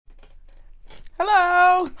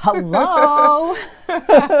Hello.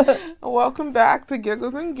 Hello. Welcome back to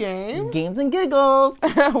Giggles and Games. Games and giggles.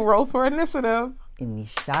 Roll for initiative.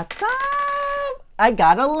 Initiative. I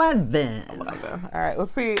got 11. 11. All right,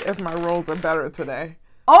 let's see if my rolls are better today.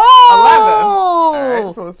 Oh! 11. All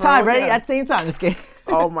right, so let's roll time, ready? again. At the same time. Just kidding.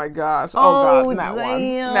 Oh my gosh. Oh God, that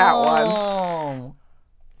damn. one. That one.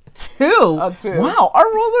 2? A 2. Wow,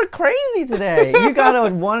 our rolls are crazy today. You got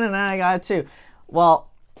a 1 and I got a 2. Well,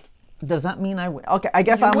 does that mean I win? Okay, I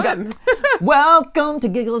guess I'm good. Welcome to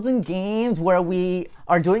Giggles and Games, where we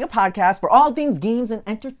are doing a podcast for all things games and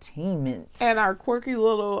entertainment. And our quirky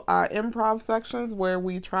little improv sections where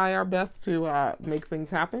we try our best to make things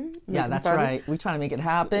happen. Yeah, that's right. We try to make it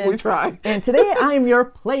happen. We try. And today I am your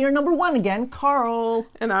player number 1 again, Carl.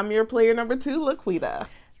 And I'm your player number 2, Laquita.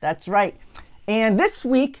 That's right. And this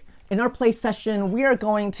week in our play session, we are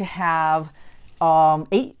going to have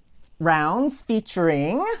 8 rounds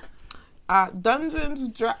featuring... I want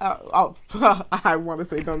to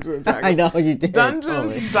say Dungeons and Dragons. I know you did. Dungeons,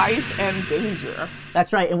 totally. Dice, and Danger.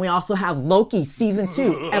 That's right. And we also have Loki Season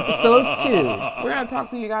 2, Episode 2. We're going to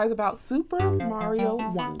talk to you guys about Super Mario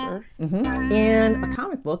Wonder. And a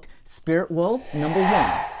comic book, Spirit World number 1.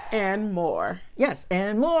 And more. Yes,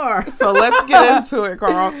 and more. So let's get into it,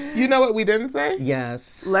 Carl. You know what we didn't say?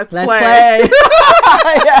 Yes. Let's play.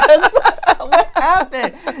 Yes. What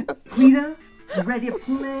happened? Quita, you ready to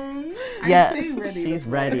play? Yes. She's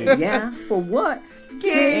ready. Yeah. For what?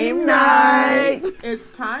 Game night.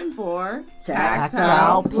 It's time for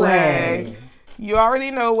Tactile Play. You already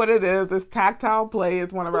know what it is. It's Tactile Play.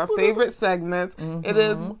 It's one of our favorite segments. It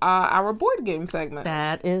is our board game segment.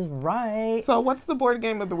 That is right. So what's the board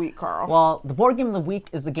game of the week, Carl? Well, the board game of the week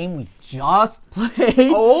is the game we just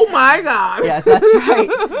played. Oh my God. Yes, that's right.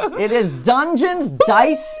 It is Dungeons,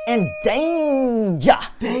 Dice, and Danger.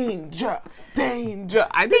 Danger.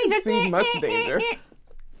 I didn't see much danger.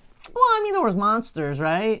 Well, I mean, there was monsters,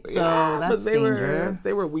 right? So that's but danger.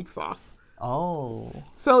 they were weak sauce. Oh.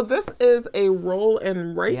 So this is a roll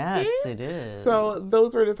and write Yes, game? it is. So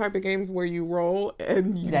those are the type of games where you roll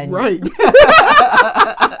and you write.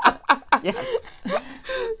 Yes.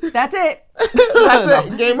 That's it. That's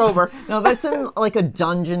it. Game over. No, but it's in like a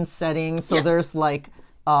dungeon setting. So there's like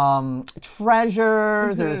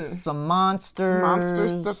treasures, there's some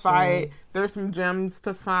monsters to fight. There's some gems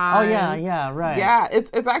to find. Oh yeah, right. Yeah,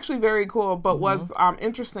 it's actually very cool. But what's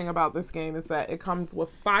interesting about this game is that it comes with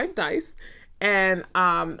 5 dice, and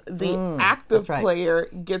the active player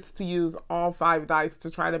gets to use all 5 dice to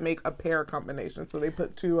try to make a pair combination. So they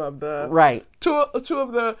put two of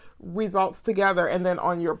the results together, and then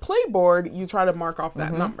on your play board you try to mark off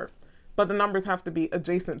that number. But the numbers have to be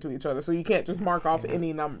adjacent to each other, so you can't just mark off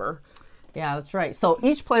any number. Yeah, that's right. So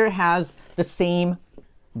each player has the same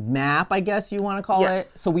map, I guess you want to call it.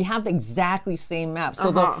 So we have the exactly same map.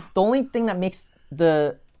 So the only thing that makes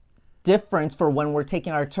the difference for when we're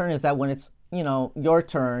taking our turn is that when it's, your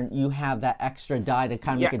turn, you have that extra die to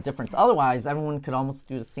kind of make a difference. Otherwise, everyone could almost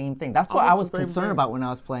do the same thing. That's what I was concerned about when I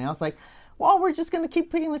was playing. I was like, well, we're just going to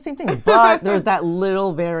keep picking the same thing. But there's that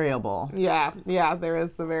little variable. Yeah, there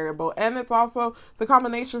is the variable. And it's also the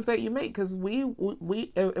combinations that you make. Because we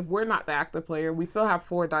if we're not the active player, we still have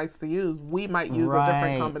 4 dice to use. We might use a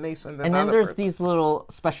different combination than And then there's these little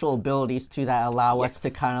special abilities, too, that allow us to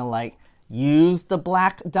kind of like use the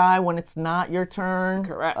black die when it's not your turn.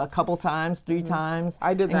 Correct. A couple times, 3 times.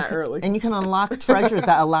 I did that early. And you can unlock treasures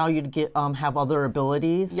that allow you to get have other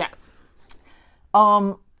abilities. Yes.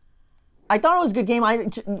 I thought it was a good game.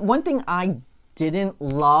 One thing I didn't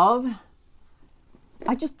love,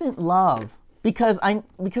 because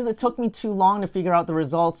it took me too long to figure out the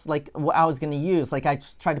results, like what I was going to use. Like I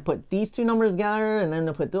tried to put these 2 numbers together, and then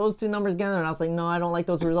to put those 2 numbers together, and I was like, no, I don't like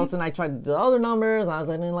those results. And I tried the other numbers, and I was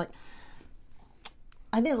like,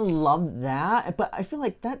 I didn't love that. But I feel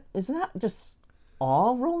like isn't that just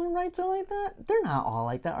all rolling rights are like that? They're not all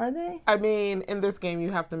like that, are they? I mean, in this game,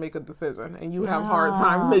 you have to make a decision, and you have a hard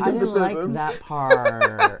time making decisions. I didn't like that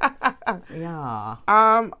part. Yeah.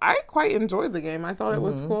 I quite enjoyed the game. I thought it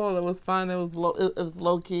was cool. It was fun. It was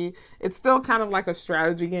low key. It's still kind of like a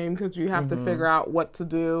strategy game because you have to figure out what to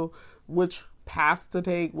do, which paths to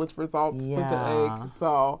take, which results to take.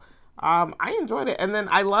 So I enjoyed it, and then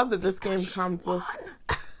I love that this game comes with.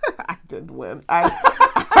 I did win. I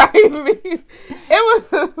mean,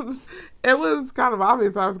 it was kind of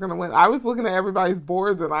obvious I was going to win. I was looking at everybody's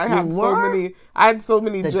boards, and I had so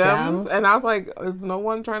many gems, and I was like, "Is no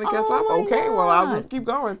one trying to catch up?" Okay, well, I'll just keep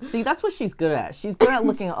going. See, that's what she's good at. She's good at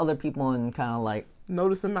looking at other people and kind of like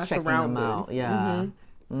noticing my surroundings. Them out. Yeah.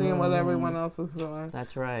 Seeing what everyone else is doing.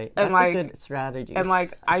 That's right. And That's a good strategy. And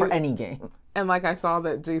like for any game. And like I saw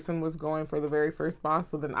that Jason was going for the very first boss,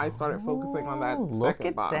 so then I started focusing on that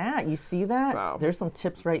second boss. Look at that. You see that? So, there's some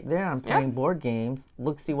tips right there on playing board games.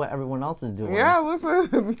 Look, see what everyone else is doing. Yeah,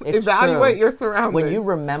 listen. Evaluate your surroundings. When you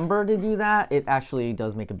remember to do that, it actually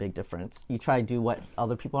does make a big difference. You try to do what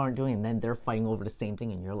other people aren't doing, and then they're fighting over the same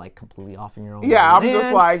thing, and you're like completely off in your own. Yeah, I'm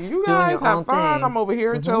just like, you guys have fun. Thing. I'm over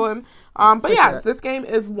here chilling. But yeah, this game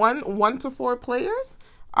is one to four players.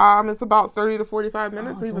 It's about 30 to 45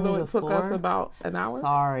 minutes, even though it took us about an hour.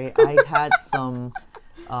 Sorry, I had some,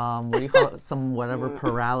 what do you call it? Some whatever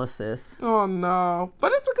paralysis. Oh no!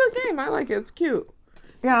 But it's a good game. I like it. It's cute.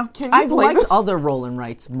 Yeah, I've liked other roll and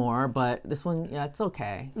writes more, but this one, yeah, it's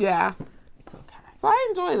okay. Yeah, it's okay. So I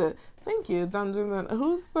enjoyed it. Thank you, Dungeons and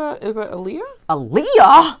Is it Aaliyah?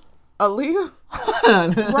 Aaliyah. Aaliyah.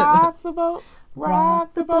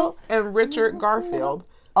 Rock the boat, and Richard Garfield.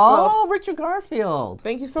 Oh, Richard Garfield.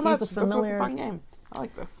 Thank you so much. This was a fun game. I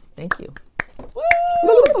like this. Thank you.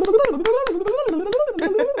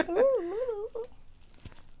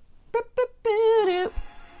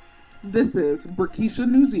 This is Burkisha,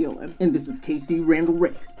 New Zealand. And this is Casey Randall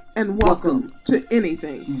Rick. And welcome to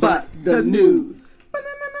Anything But the News.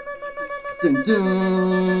 Dun,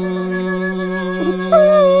 dun.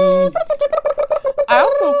 I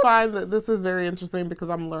also find that this is very interesting because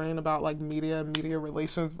I'm learning about like media and media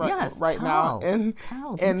relations now in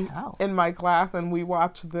my class, and we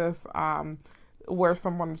watched this where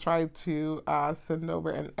someone tried to send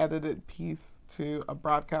over an edited piece to a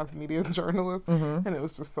broadcast media journalist, and it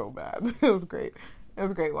was just so bad. It was great. It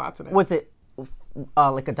was great watching it. Was it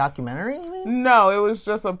like a documentary, you mean? No, it was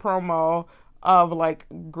just a promo of like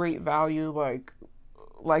Great Value, like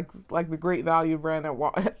the Great Value brand at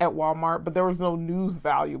Walmart, but there was no news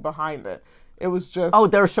value behind it. It was just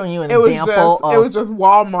they were showing you an example. It was just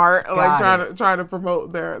Walmart trying to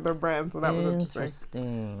promote their brand, so that was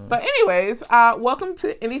interesting. But anyways, welcome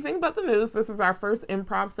to Anything But the News. This is our first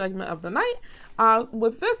improv segment of the night.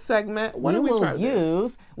 With this segment, we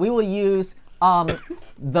will use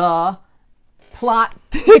the Plot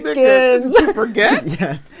Thickens. Did you forget?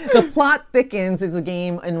 Yes. The Plot Thickens is a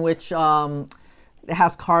game in which it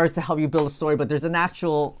has cards to help you build a story, but there's an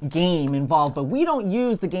actual game involved. But we don't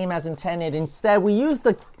use the game as intended. Instead, we use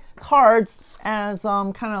the cards as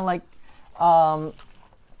kind of like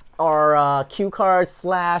our cue cards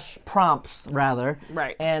 / prompts, rather.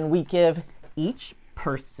 Right. And we give each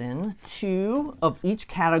person 2 of each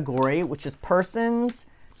category, which is persons,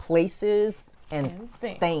 places, and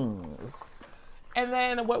things. And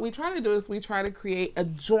then what we try to do is we try to create a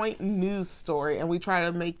joint news story, and we try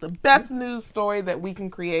to make the best news story that we can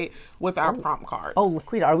create with our prompt cards. Oh,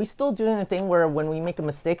 Laquita, are we still doing a thing where when we make a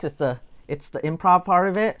mistake, it's the improv part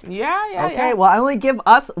of it? Yeah. Okay, well, I only give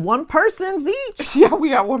us one person's each. Yeah, we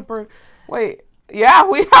got one person. Wait. Yeah,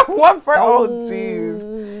 we have one person. Oh,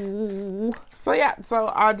 jeez. So, yeah.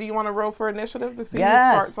 So, do you want to roll for initiative to see who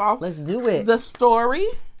starts off? Let's do it. The story.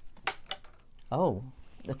 Oh,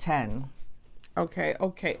 the 10. Okay.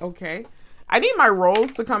 I need my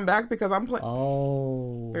rolls to come back because I'm playing.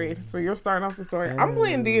 Oh. 3. So you're starting off the story. I'm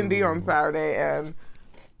playing D&D on Saturday, and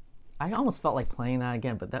I almost felt like playing that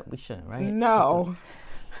again, but that we shouldn't, right? No.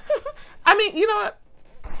 I mean, you know what?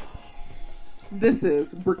 This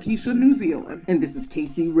is Burkisha, New Zealand. And this is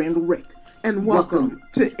Casey Randall Rick. And welcome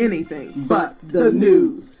to Anything But the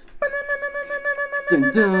News.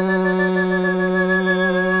 Dun, dun.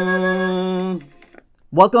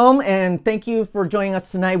 Welcome, and thank you for joining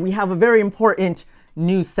us tonight. We have a very important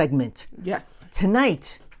news segment. Yes.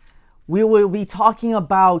 Tonight, we will be talking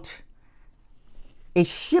about a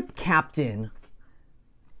ship captain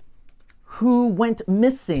who went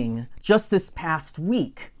missing just this past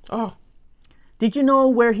week. Oh. Did you know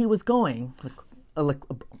where he was going?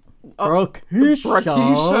 Burkisha?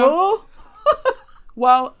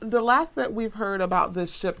 Well, the last that we've heard about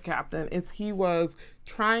this ship captain is he was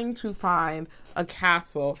trying to find a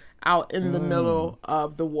castle out in the middle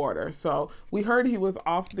of the water. So we heard he was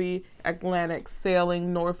off the Atlantic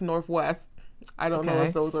sailing northwest. I don't know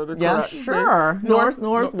if those are the correct. Yeah, sure.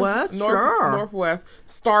 Northwest, sure. Northwest,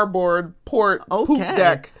 starboard, port, poop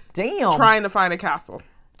deck. Damn. Trying to find a castle.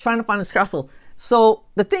 So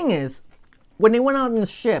the thing is, when they went out on the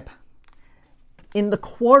ship, in the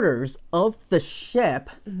quarters of the ship,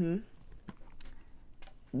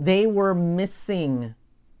 they were missing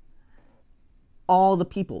all the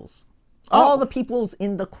peoples. All the peoples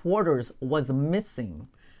in the quarters was missing.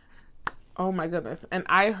 Oh my goodness. And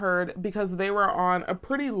I heard, because they were on a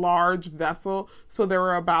pretty large vessel, so there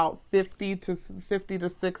were about 50 to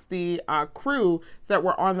 60 crew that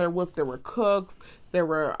were on there with. There were cooks, There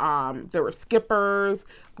were skippers.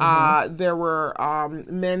 There were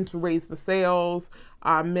men to raise the sails.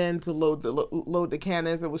 Men to load the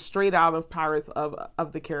cannons. It was straight out of Pirates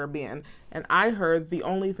of the Caribbean. And I heard the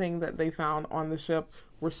only thing that they found on the ship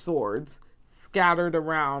were swords scattered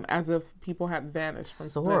around as if people had vanished from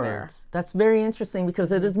thin air. That's very interesting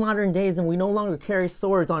because it is modern days and we no longer carry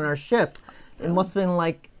swords on our ships. It must have been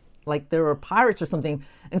like there were pirates or something.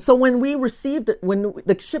 And so when we received it, when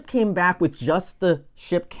the ship came back with just the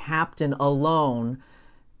ship captain alone,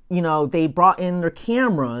 they brought in their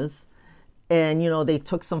cameras. And, they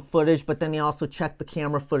took some footage, but then they also checked the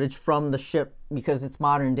camera footage from the ship because it's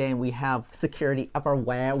modern day and we have security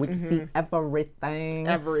everywhere. We can see everything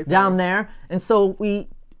down there. And so we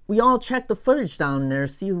all checked the footage down there,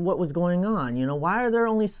 see what was going on. Why are there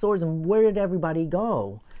only swords and where did everybody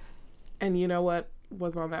go? And you know what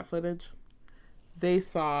was on that footage? They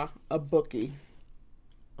saw a bookie.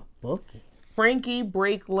 A bookie? Frankie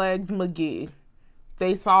Break Legs McGee.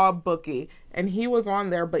 They saw a bookie and he was on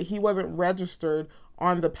there, but he wasn't registered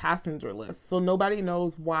on the passenger list. So nobody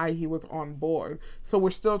knows why he was on board. So we're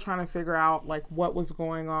still trying to figure out what was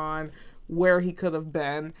going on, where he could have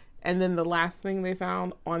been. And then the last thing they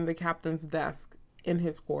found on the captain's desk in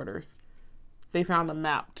his quarters, they found a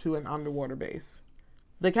map to an underwater base.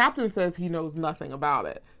 The captain says he knows nothing about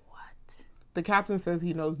it. What? The captain says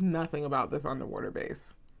he knows nothing about this underwater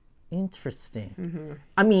base. Interesting.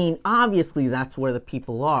 I mean, obviously that's where the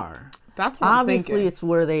people are. That's what I'm thinking. Obviously it's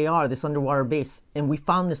where they are, this underwater base. And we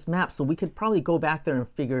found this map, so we could probably go back there and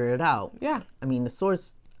figure it out. Yeah. I mean, the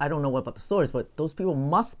source, I don't know what about the source, but those people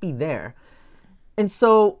must be there. And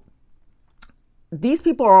so these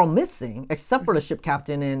people are all missing, except for the ship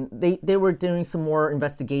captain. And they were doing some more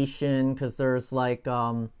investigation because there's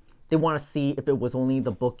they want to see if it was only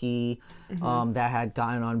the bookie that had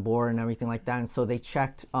gotten on board and everything like that. And so they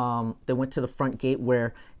checked, they went to the front gate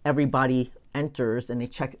where everybody enters and they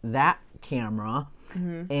checked that camera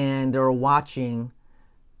and they were watching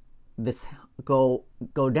this go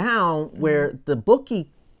down where the bookie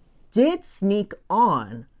did sneak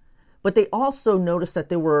on, but they also noticed that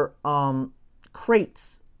there were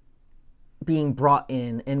crates being brought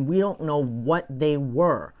in and we don't know what they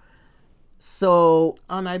were. So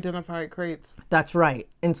unidentified crates. That's right.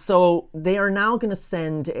 And so they are now going to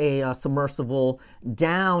send a submersible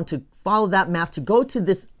down to follow that map to go to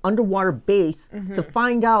this underwater base to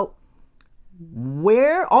find out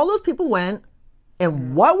where all those people went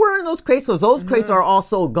and what were in those crates, because those crates are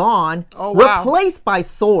also gone, replaced by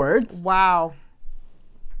swords. Wow.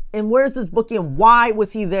 And where's this bookie and why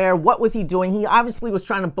was he there? What was he doing? He obviously was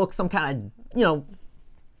trying to book some kind of,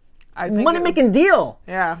 money-making deal.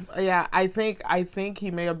 Yeah. I think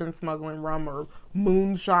he may have been smuggling rum or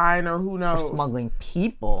moonshine or who knows. Or smuggling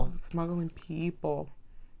people.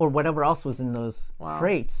 Or whatever else was in those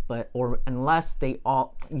crates. Or unless they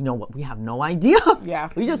all, we have no idea. Yeah.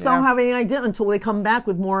 We just don't have any idea until they come back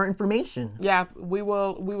with more information. Yeah, we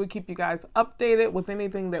will keep you guys updated with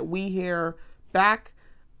anything that we hear back.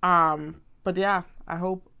 But yeah, I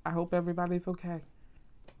hope everybody's okay.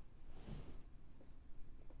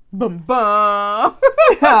 Bum bum.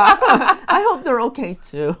 Yeah, I hope they're okay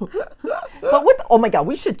too. But oh my God,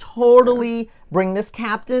 we should totally bring this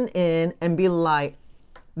captain in and be like,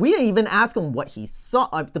 we didn't even ask him what he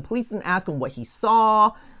saw. The police didn't ask him what he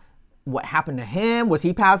saw, what happened to him. Was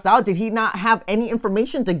he passed out? Did he not have any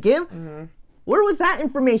information to give? Where was that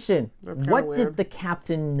information? What weird. Did the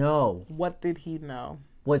captain know? What did he know?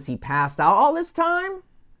 Was he passed out all this time?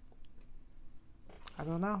 I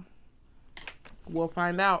don't know. We'll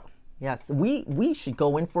find out. Yes, we should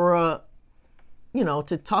go in for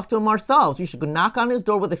to talk to him ourselves. You should go knock on his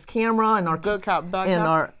door with his camera and our good cop, bad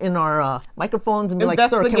cop. our microphones and be like,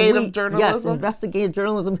 sir, journalism. Yes, investigative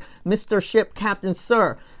journalism, Mr. Ship Captain,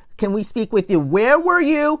 sir, can we speak with you? Where were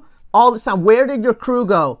you all this time? Where did your crew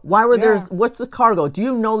go? Why were there? What's the cargo? Do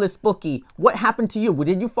you know this bookie? What happened to you?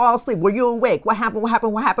 Did you fall asleep? Were you awake? What happened?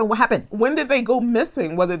 When did they go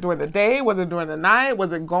missing? Was it during the day? Was it during the night?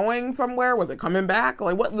 Was it going somewhere? Was it coming back?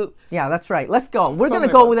 Like what? Yeah, that's right. Let's go. We're gonna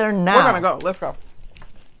go there now. We're gonna go. Let's go.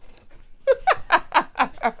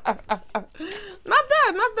 Not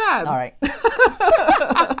bad. All right.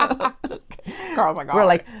 Carl's like, we're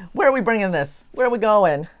like, where are we bringing this? Where are we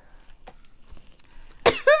going?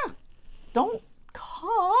 Don't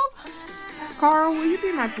cough. Carl, will you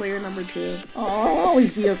be my player number 2? Oh, I'll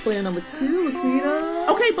always be your player number 2, Lakita.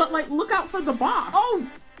 Okay, but look out for the boss. Oh,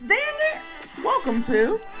 dang it. Welcome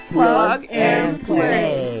to Plug and and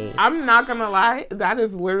Play. I'm not gonna lie, that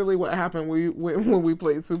is literally what happened when we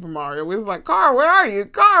played Super Mario. We was like, Carl, where are you?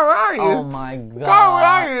 Carl, where are you? Oh my god. Carl, where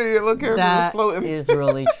are you? Your little character was That floating. is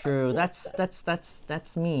really true.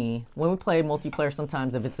 That's me. When we play multiplayer,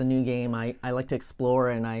 sometimes if it's a new game, I like to explore,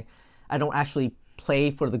 and I don't actually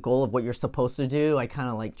play for the goal of what you're supposed to do. I kind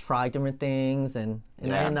of like try different things, and I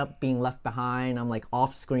Yeah. end up being left behind. I'm like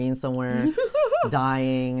off screen somewhere,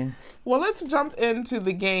 dying. Well, let's jump into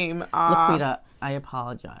the game. Look, Rita, I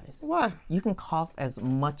apologize. What? You can cough as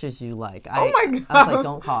much as you like. Oh my God. I was like,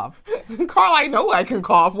 don't cough. Carl, I know I can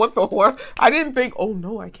cough. What the whore? I didn't think, oh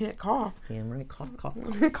no, I can't cough. Damn right, cough, cough.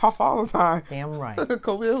 Cough all the time. Damn right.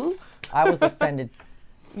 Kobe, I was offended.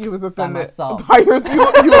 you was offended myself. by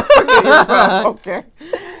yourself. You offended yourself. Okay.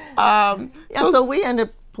 Yeah, so we ended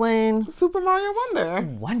up playing Super Mario Wonder.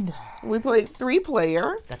 Wonder. We played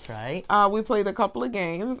 3-player. That's right. We played a couple of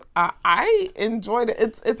games. I enjoyed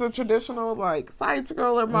it. It's a traditional like side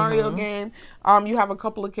scroller Mario game. You have a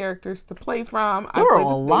couple of characters to play from. There were a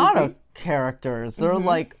lot of characters. There were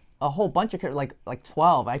like a whole bunch of characters, like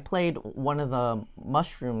 12. I played one of the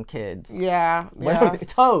mushroom kids. Yeah, What are yeah. they?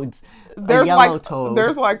 Toads. There's a yellow like toad.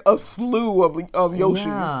 there's like a slew of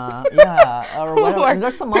Yoshis. Yeah, or whatever. Like, And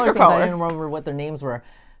there's some pick other a things I color. didn't remember what their names were.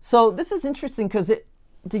 So this is interesting because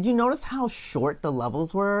did you notice how short the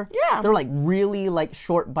levels were? Yeah. They're like really like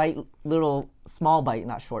short bite, little small bite,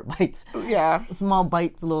 not short bites. Yeah. Small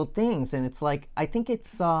bites, little things, and it's like I think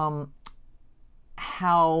it's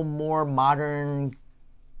how more modern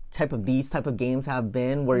these type of games have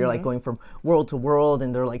been, where you're like going from world to world,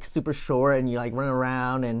 and they're like super short, and you like run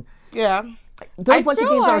around, and Yeah. there's I a bunch of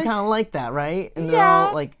feel games that are like- kind of like that, right? And they're Yeah.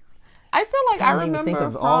 all like I feel like I made me remember think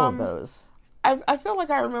of from all of those. I feel like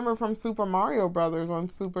I remember from Super Mario Brothers on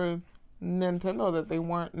Super Nintendo that they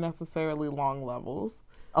weren't necessarily long levels.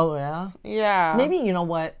 Oh yeah. Yeah. Maybe you know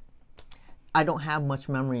what? I don't have much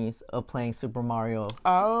memories of playing Super Mario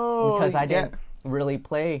Oh. because I yeah. didn't really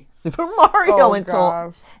play Super Mario Oh, until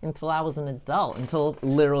gosh. I was an adult, until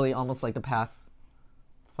literally almost like the past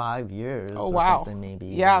 5 years. Oh or wow. something maybe.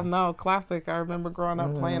 Yeah, no, classic. I remember growing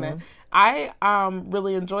up playing it. I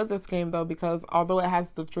really enjoyed this game though because although it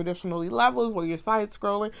has the traditionally levels where you're side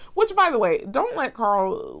scrolling, which by the way, don't let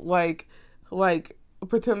Carl like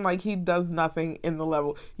pretend like he does nothing in the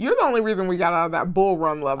level. You're the only reason we got out of that bull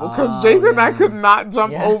run level because Oh, Jason and I yeah. could not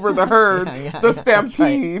jump Yeah. over the herd, Yeah, the that's right.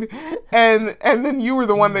 stampede, and then you were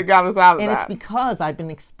the one that got us out of And that. it's because I've been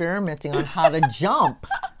experimenting on how to jump.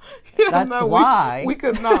 Yeah, That's no, why. we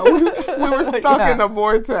could not. We were stuck Yeah. in a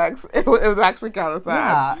vortex. It was actually kind of sad.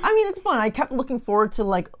 Yeah, I mean it's fun. I kept looking forward to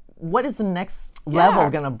like what is the next level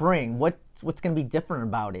gonna bring? What's gonna be different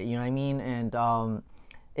about it? You know what I mean? And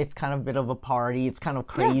it's kind of a bit of a party. It's kind of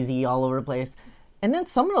crazy all over the place. And then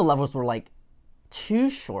some of the levels were like too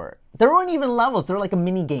short. There weren't even levels. They're like a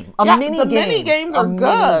mini game. The mini games are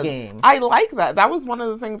good. Game. I like that. That was one of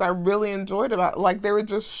the things I really enjoyed about it. Like they were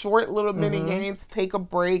just short little mini Mm-hmm. games. Take a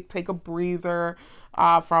break, take a breather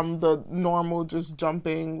from the normal just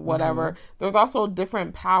jumping, whatever. There's also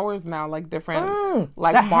different powers now, like different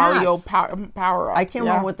like the Mario hats. power ups. I can't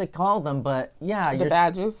remember what they call them, but yeah, the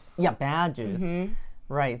badges. Yeah, badges.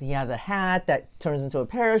 Right. He had the hat that turns into a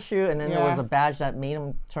parachute, and then there was Yeah. a badge that made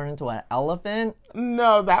him turn into an elephant.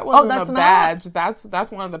 No, that wasn't that's a not? badge.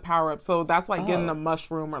 That's one of the power ups. So that's like getting a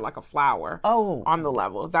mushroom or like a flower Oh. on the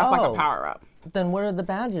level. That's like a Oh. power up. Then what do the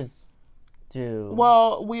badges do?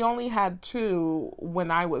 Well, we only had two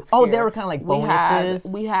when I was Oh, here. they were kinda like We had-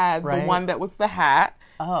 bonuses, We had the right? one that was the hat,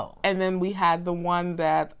 oh. and then we had the one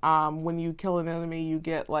that when you kill an enemy, you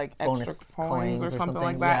get like extra Bonus coins or something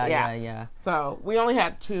like that. Yeah. So we only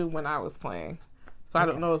had two when I was playing. So I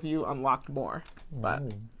don't know if you unlocked more, but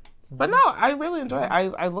no, I really enjoy it.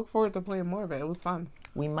 I look forward to playing more of it. It was fun.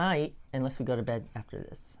 We might, unless we go to bed after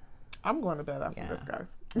this. I'm going to bed after Yeah. this,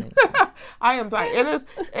 guys. I am tired.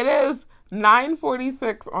 It is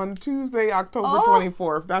 9:46 on Tuesday, October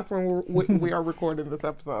 24th. That's when we are recording this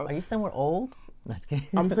episode. Are you saying we're old? That's kidding.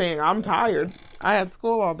 I'm saying I'm tired. I had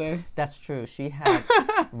school all day. That's true. She had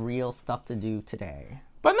real stuff to do today.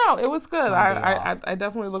 But no, it was good. Day I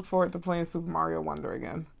definitely look forward to playing Super Mario Wonder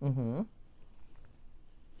again. Mm-hmm.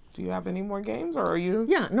 Do you have any more games, or are you?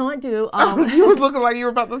 Yeah, no, I do. You were looking like you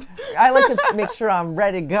were about to. I like to make sure I'm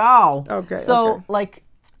ready to go. Okay, So, okay. like,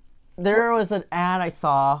 there was an ad I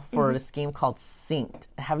saw for Mm-hmm. this game called Synced.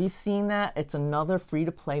 Have you seen that? It's another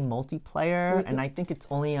free-to-play multiplayer, Mm-hmm. and I think it's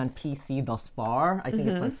only on PC thus far. I think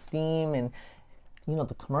it's on Steam, and, you know,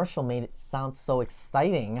 the commercial made it sound so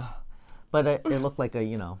exciting. But it looked like a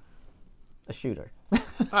shooter. Oh,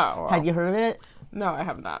 well. Had you heard of it? No, I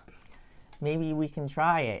have not. Maybe we can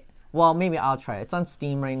try it. Well, maybe I'll try it. It's on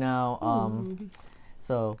Steam right now.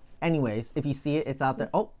 So, anyways, if you see it, it's out there.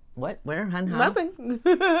 Oh, what? Where? How? Nothing.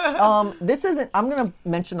 This isn't. I'm gonna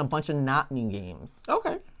mention a bunch of not new games.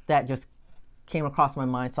 Okay. That just came across my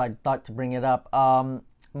mind, so I thought to bring it up.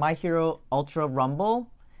 My Hero Ultra Rumble.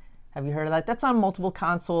 Have you heard of that? That's on multiple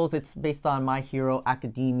consoles. It's based on My Hero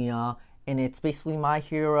Academia, and it's basically My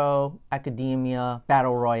Hero Academia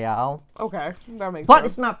Battle Royale. Okay, that makes sense. But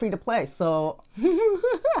it's not free to play, so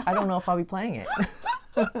I don't know if I'll be playing it.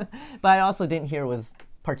 But I also didn't hear it was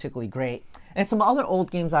particularly great. And some other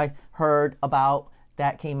old games I heard about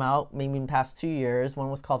that came out maybe in the past 2 years. One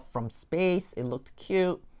was called From Space. It looked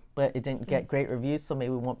cute, but it didn't get great reviews, so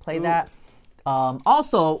maybe we won't play that.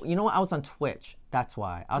 Also, you know what? I was on Twitch. That's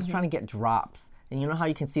why. I was trying to get drops. And you know how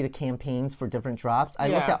you can see the campaigns for different drops? I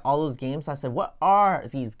looked at all those games. I said, what are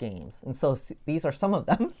these games? And so these are some of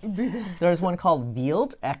them. There's one called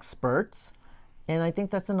Veiled Experts. And I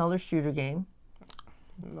think that's another shooter game.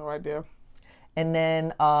 No idea. And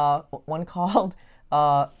then one called,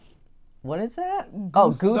 what is that?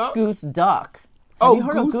 Goose Duck. Have you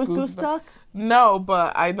heard of Goose Duck? No,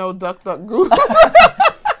 but I know Duck Goose.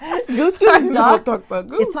 Goose Duck.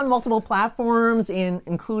 It's on multiple platforms,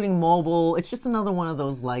 including mobile. It's just another one of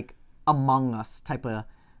those like Among Us type of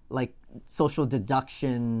like social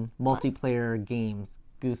deduction multiplayer games.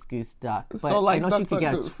 Goose Duck. But so like I know Duck, she could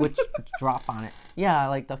get a Goose. Twitch drop on it. Yeah, I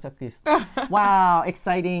like Duck Goose. Wow,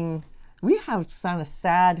 exciting. We have kind of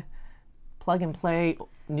sad plug and play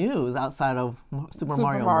news outside of Super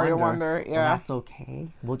Mario Wonder. Yeah. That's okay.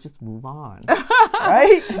 We'll just move on.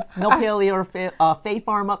 Right? No Paleo or Fae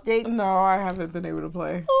Farm updates? No, I haven't been able to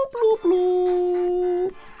play. Bloop,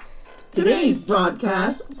 bloop. Today's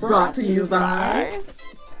broadcast brought to you by...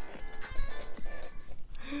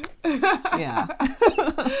 Yeah.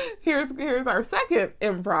 Here's our second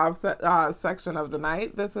improv section of the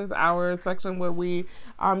night. This is our section where we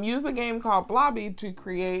use a game called Blobby to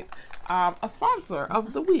create a sponsor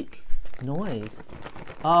of the week. Noise.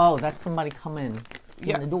 Oh, that's somebody coming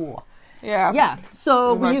in the door. Yeah. Yeah.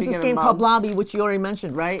 So we might use be this getting game called mugged. Blobby, which you already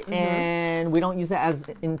mentioned, right? And we don't use it as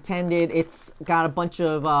intended. It's got a bunch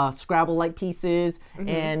of Scrabble-like pieces,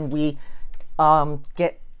 and we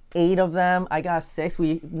get 8 of them. I got 6.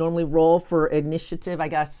 We normally roll for initiative. I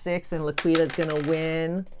got 6, and Laquita's gonna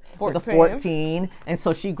win with a 14. And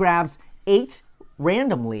so she grabs 8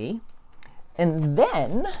 randomly, and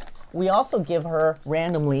then we also give her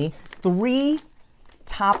randomly 3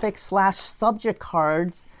 topic/subject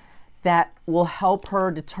cards that will help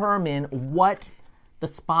her determine what the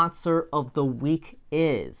sponsor of the week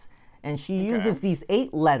is. And she uses these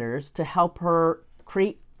 8 letters to help her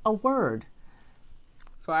create a word.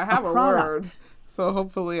 So I have a word. So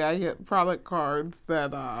hopefully I get product cards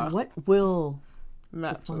that What will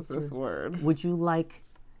match with this word. Would you like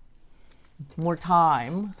more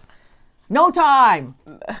time? No time!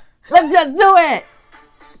 Let's just do it!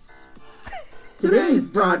 Today's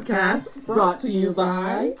broadcast brought to you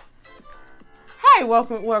by... Hi,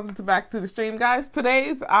 welcome back to the stream, guys.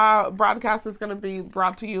 Today's broadcast is going to be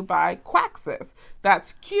brought to you by Quaxis.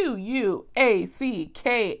 That's Quackshx.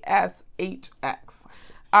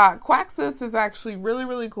 Quaxis is actually really,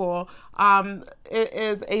 really cool. It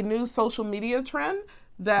is a new social media trend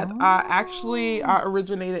that actually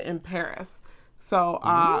originated in Paris. So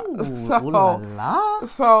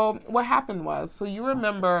what happened was, so you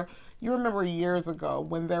remember years ago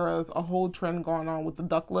when there was a whole trend going on with the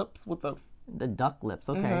duck lips, with the duck lips,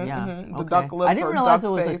 okay, yeah. The duck lips. I didn't realize it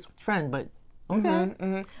was a trend, but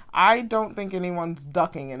okay. I don't think anyone's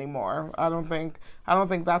ducking anymore. I don't think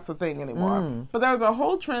that's a thing anymore. But there's a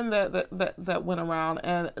whole trend that went around,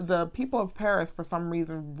 and the people of Paris, for some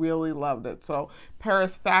reason, really loved it. So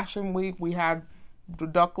Paris Fashion Week, we had the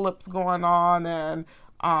duck lips going on, and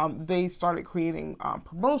they started creating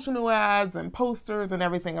promotional ads and posters and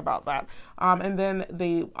everything about that. And then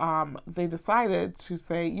they decided to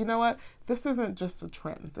say, you know what? This isn't just a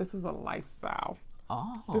trend. This is a lifestyle.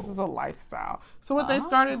 Oh. This is a lifestyle. So what they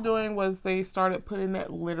started doing was they started putting it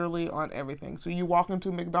literally on everything. So you walk into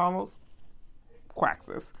McDonald's,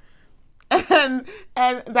 Quaxis. And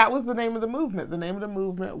that was the name of the movement. The name of the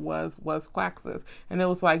movement was Quaxis. And it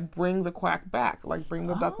was like, bring the quack back, like bring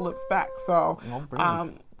the duck lips back. So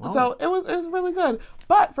so it was really good.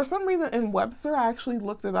 But for some reason in Webster, I actually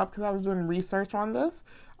looked it up because I was doing research on this.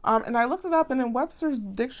 And I looked it up, and in Webster's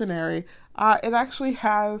dictionary, it actually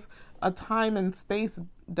has a time and space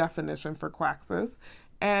definition for Quaxis.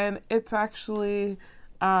 And it's actually,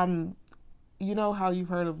 you know how you've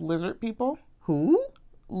heard of lizard people? Who?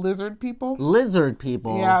 lizard people. Lizard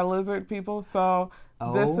people. Yeah, lizard people. So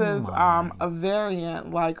this is my. a variant,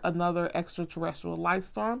 like another extraterrestrial life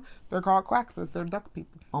storm. They're called quaxes. They're duck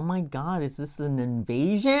people. Oh my God, is this an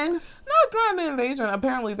invasion? No, it's not an invasion.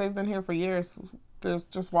 Apparently, they've been here for years. They're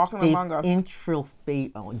just walking among us.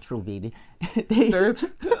 Introvaded. They're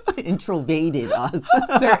Introvaded us.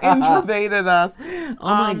 They're introvaded us. Oh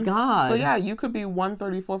my God. So yeah, you could be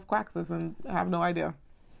 134th quaxes and have no idea.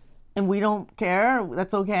 And we don't care?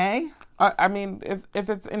 That's okay? I mean, if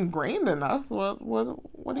it's ingrained in us, what do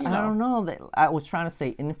you know? I don't know. I was trying to say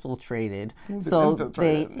infiltrated. So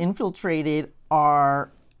they infiltrated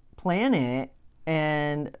our planet,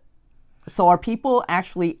 and so are people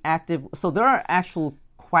actually active? So there are actual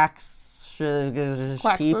quaxes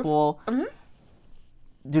people. Mm-hmm.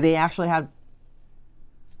 Do they actually have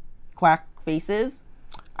quack faces?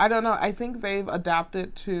 I don't know. I think they've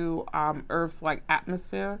adapted to Earth's like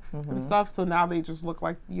atmosphere and stuff. So now they just look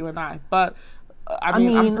like you and I. But I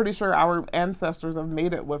mean, I'm pretty sure our ancestors have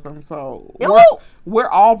made it with them. So we're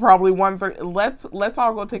all probably 130. Let's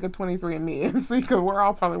all go take a 23andMe and see, because we're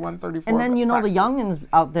all probably 134. And then the youngins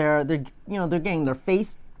out there, they're getting their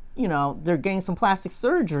face, they're getting some plastic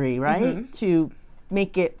surgery, right, to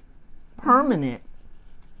make it permanent.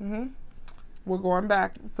 We're going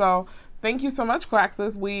back. So thank you so much,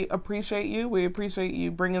 Quaxes. We appreciate you. We appreciate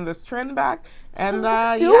you bringing this trend back. And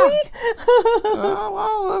Do we?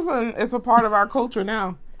 Well, listen, it's a part of our culture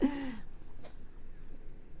now.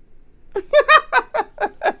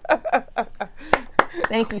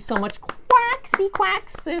 Thank you so much,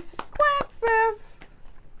 Quaxes.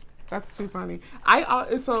 That's too funny.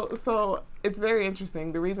 So it's very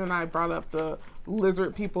interesting. The reason I brought up the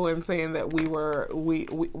lizard people and saying that we're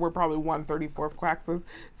probably 134th quaxes is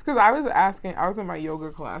because I was in my yoga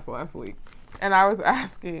class last week, and I was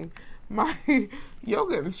asking my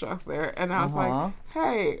yoga instructor, and I was like,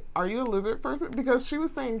 hey, are you a lizard person? Because she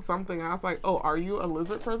was saying something, and I was like, oh, are you a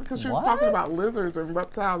lizard person? Because she was talking about lizards and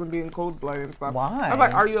reptiles and being cold-blooded and stuff. Why? I was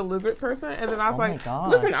like, are you a lizard person? And then I was like,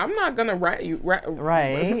 listen, I'm not going to rat you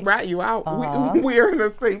out. We're in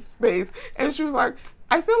a safe space. And she was like,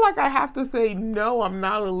 I feel like I have to say, no, I'm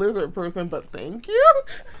not a lizard person, but thank you.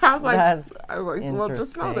 I was like, well,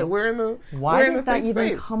 just know that we're in a safe space. Why did that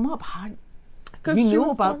even come up? You knew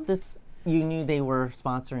about this. You knew they were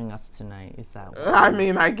sponsoring us tonight. Is that what I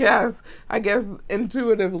mean, I guess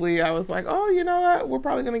intuitively I was like, oh, you know what? We're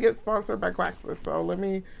probably going to get sponsored by Quaxis. So let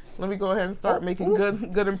me go ahead and start making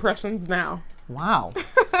good impressions now. Wow.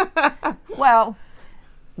 Well,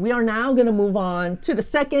 we are now going to move on to the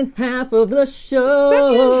second half of the show.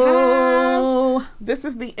 This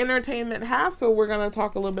is the entertainment half, so we're going to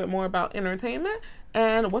talk a little bit more about entertainment.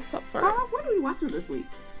 And what's up first? What are we watching this week?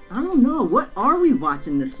 I don't know. What are we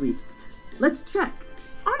watching this week? Let's check.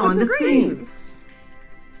 On the screens.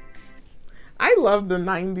 I love the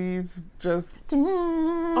 90s just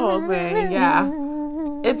whole thing. Yeah.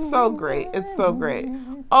 It's so great.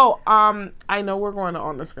 Oh, I know we're going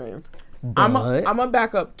on the screens. I'm gonna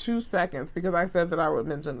back up 2 seconds because I said that I would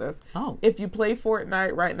mention this. Oh. If you play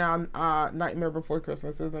Fortnite right now, Nightmare Before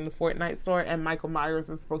Christmas is in the Fortnite store, and Michael Myers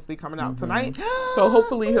is supposed to be coming out tonight. So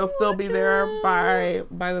hopefully he'll still be there by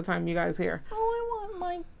the time you guys hear. Oh, I want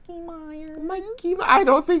Mikey Myers. I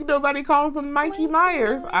don't think nobody calls him Mikey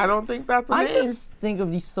Myers. I don't think that's a name. I just think it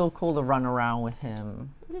would be so cool to run around with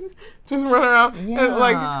him. Just run around and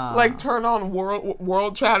like turn on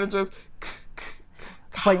world chat and just.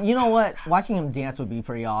 But you know what? Watching him dance would be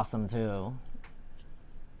pretty awesome too.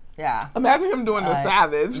 Yeah. Imagine him doing the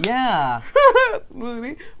savage. Yeah.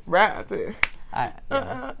 Right there. I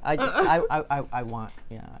want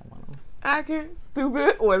him. Acting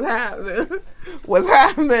stupid. What's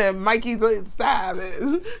happening? Mikey's a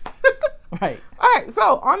savage. Right. All right.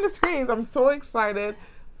 So on the screens, I'm so excited.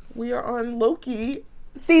 We are on Loki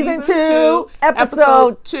Season 2,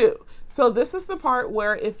 episode 2. So this is the part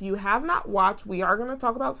where if you have not watched, we are going to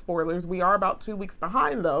talk about spoilers. We are about 2 weeks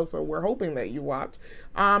behind though, so we're hoping that you watch.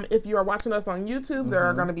 If you are watching us on YouTube, there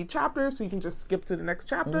are going to be chapters, so you can just skip to the next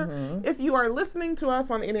chapter. If you are listening to us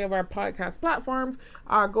on any of our podcast platforms,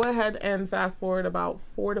 go ahead and fast forward about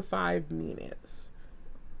 4 to 5 minutes.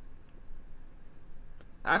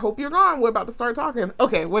 I hope you're gone. We're about to start talking.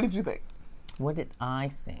 Okay, what did you think? What did I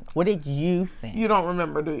think? What did you think? You don't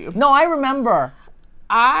remember, do you? No, I remember.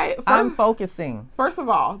 I'm focusing. First of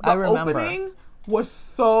all, the opening was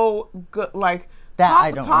so good. Like that,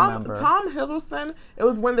 I don't remember. Tom Hiddleston. It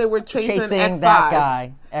was when they were chasing X5. That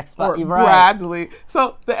guy, X5. Or Bradley.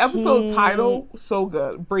 So the episode title so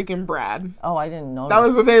good, Breaking Brad. Oh, I didn't know. That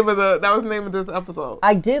was the name of this episode.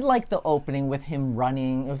 I did like the opening with him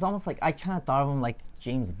running. It was almost like I kind of thought of him like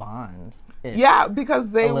James Bond. Yeah, because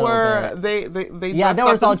they were they yeah, they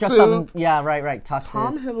were all dressed up in, yeah, right, tuxes.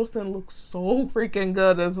 Tom Hiddleston looks so freaking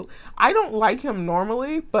good. I don't like him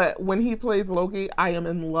normally, but when he plays Loki, I am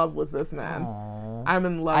in love with this man. Aww. I'm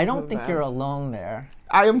in love. I don't think you're alone there.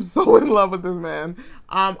 I am so in love with this man.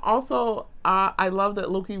 Also, I love that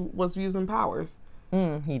Loki was using powers.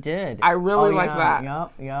 He did. I really like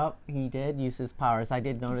that. Yep. He did use his powers. I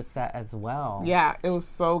did notice that as well. Yeah, it was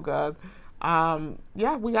so good.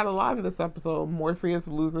 Yeah, we got a lot in this episode. Morpheus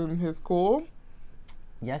losing his cool.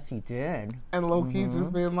 Yes, he did. And Loki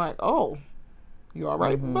just being like, "Oh, you all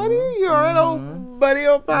right, buddy? You all right, old buddy,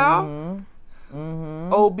 old pal?"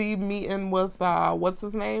 OB meeting with what's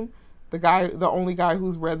his name? The only guy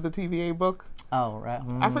who's read the TVA book. Oh, right.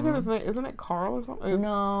 I forget his name. Isn't it Carl or something?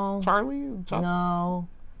 No. Charlie? No.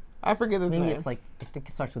 I forget his name. Maybe it's like, I think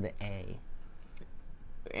it starts with an A.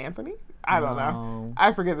 Anthony? I don't know.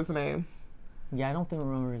 I forget his name. Yeah, I don't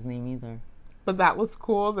remember his name either. But that was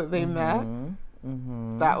cool that they met.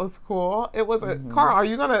 That was cool. It was Carl. Are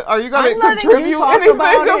you gonna contribute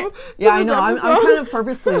anything? Yeah, I know. I'm kind of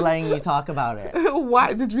purposely letting you talk about it.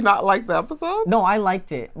 Why did you not like the episode? No, I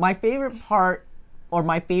liked it. My favorite part, or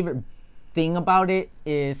my favorite thing about it,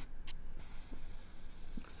 is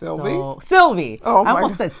Sylvie. Oh, I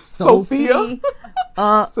almost said Sophia.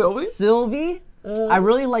 Sylvie. Sylvie. I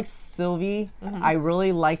really liked Sylvie. I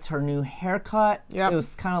really liked her new haircut. Yep. It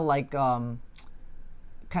was kind of like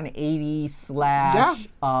kind of 80s slash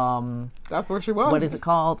that's where she was. What is it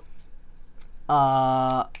called?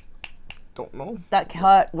 Don't know. That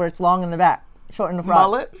cut where it's long in the back, short in the front.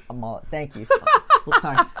 Mullet? A mullet. Thank you.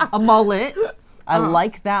 Sorry. A mullet. I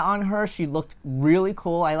like that on her. She looked really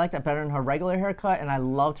cool. I like that better than her regular haircut, and I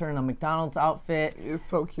loved her in a McDonald's outfit. It's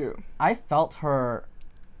so cute. I felt her,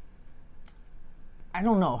 I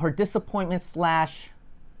don't know, her disappointment slash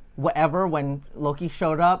whatever when Loki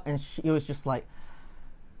showed up, and it was just like,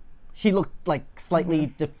 she looked like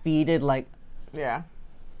slightly defeated, like, yeah.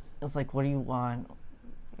 It was like, what do you want?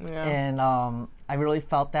 Yeah. And I really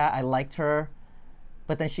felt that. I liked her.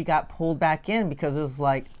 But then she got pulled back in because it was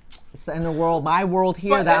like, it's the end of the world. My world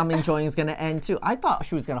here that I'm enjoying is going to end too. I thought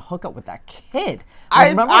she was going to hook up with that kid.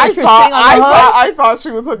 I thought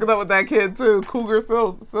she was hooking up with that kid too, Cougar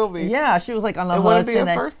Sylvie. Yeah, she was like on the hook. It wouldn't be her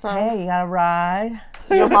first time. Hey, you got a ride?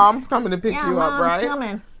 Your mom's coming to pick you up, right? Yeah, mom's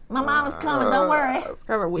coming. My mom is coming. Don't worry. It's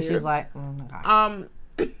kind of weird. And she's like,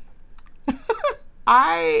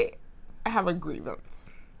 I have a grievance.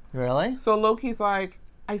 Really? So Loki's like,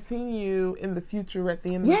 I seen you in the future at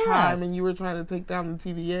the end of time, and you were trying to take down the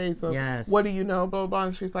TVA. So what do you know, blah, blah,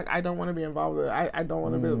 and she's like, I don't want to be involved with it. I don't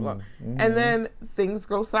want to be involved. And then things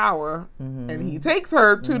go sour, and he takes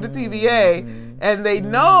her to the TVA, and they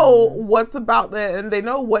know what's about that, and they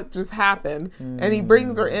know what just happened, and he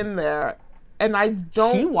brings her in there. And I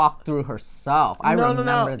don't... She walked through herself. I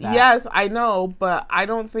remember that. Yes, I know, but I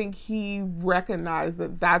don't think he recognized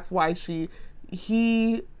that that's why he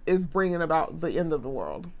is bringing about the end of the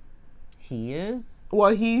world. He is?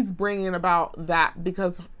 Well, he's bringing about that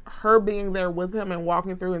because her being there with him and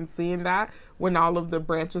walking through and seeing that when all of the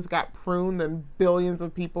branches got pruned and billions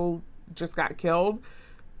of people just got killed.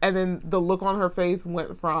 And then the look on her face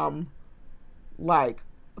went from like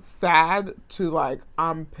sad to like,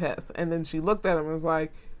 I'm pissed. And then she looked at him and was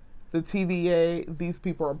like, the TVA, these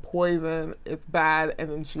people are poison, it's bad. And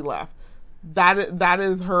then she left. That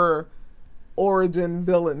is her origin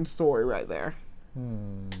villain story right there.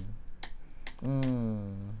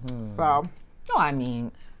 So, no, I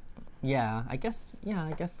mean, I guess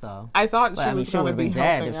so. I thought she was going to be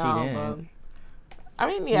dead if she didn't. I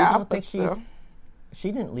mean, yeah, I don't think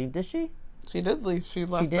she didn't leave, did she? She did leave. She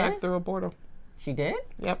left back through a portal. She did?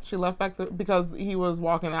 Yep, she left back through because he was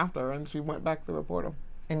walking after her, and she went back through a portal.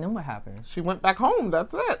 And then what happened? She went back home.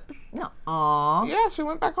 That's it. No, aww. Yeah, she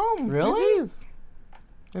went back home. Really? GG's.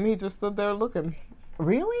 And he just stood there looking.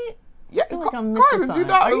 Really? Yeah, like I'm missing something.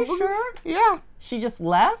 Are you sure? Yeah. She just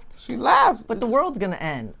left? She left. But the world's gonna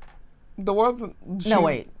end. The world's... No,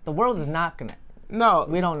 wait. The world is not gonna end. No.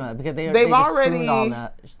 We don't know because they've already just pruned all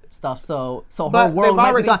that stuff. So her world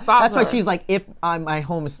might be gone. That's why she's like, if my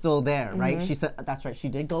home is still there, right? She said, that's right. She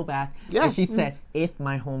did go back. Yeah. And she said, if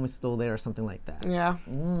my home is still there or something like that. Yeah.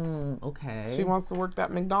 Okay. She wants to work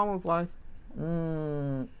that McDonald's life.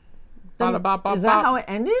 Is that how it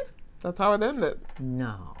ended? That's how it ended.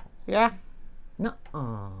 No. Yeah. No.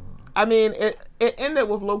 I mean, it ended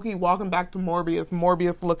with Loki walking back to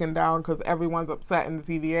Morbius looking down because everyone's upset in the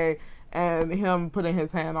TVA, and him putting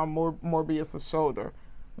his hand on Morbius' shoulder.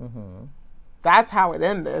 That's how it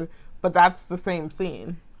ended, but that's the same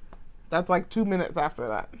scene. That's like 2 minutes after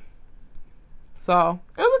that. So,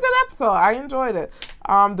 it was a good episode. I enjoyed it.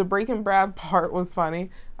 The Breaking Bad part was funny.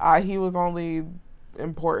 He was only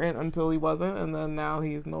important until he wasn't, and then now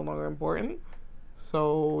he's no longer important.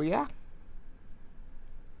 So yeah.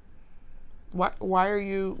 Why are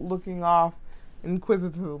you looking off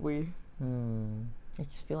inquisitively? I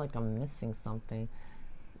just feel like I'm missing something.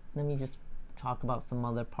 Let me just talk about some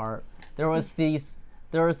other part. There was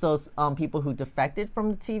those people who defected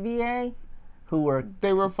from the TVA,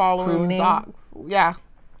 they were following Docs. Yeah.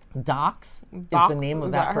 Docs is the name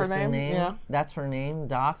of that person's name. Yeah. That's her name,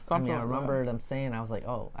 Docs. I remember them saying, I was like,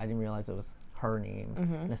 oh, I didn't realize it was her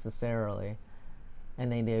name necessarily.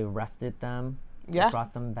 And then they arrested them. Yeah. They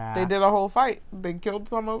brought them back. They did a whole fight. They killed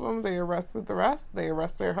some of them. They arrested the rest. They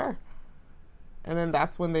arrested her. And then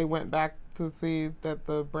that's when they went back to see that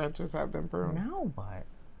the branches had been pruned. Now what?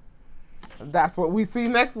 That's what we see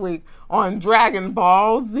next week on Dragon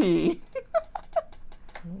Ball Z.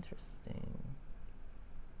 Interesting.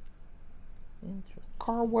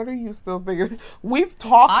 Carl, what are you still thinking? We've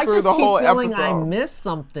talked through the whole episode. I just keep feeling I missed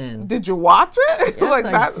something. Did you watch it? Yes,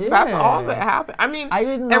 I did. That's all that happened. I mean, I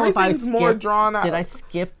didn't know if I skipped, more drawn out. Did I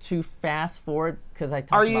skip too fast forward because I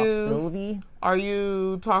talked about Sylvie? Are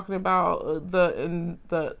you talking about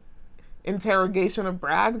the interrogation of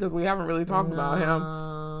Brad? Because we haven't really talked about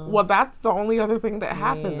him. Well, that's the only other thing that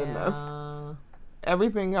happened in this.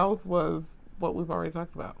 Everything else was what we've already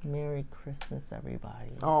talked about. Merry Christmas,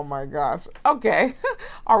 everybody. Oh my gosh. Okay.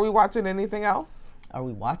 Are we watching anything else? Are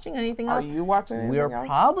we watching anything else? Are you watching anything else? We're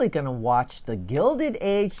probably going to watch the Gilded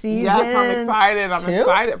Age season. Yes, I'm excited. I'm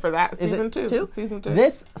excited for that. Season 2. Season 2.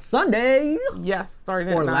 This Sunday. Yes, starting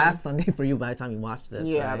at 9. Or last Sunday for you by the time you watch this.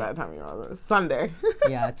 Yeah, right? by the time you watch this. Sunday.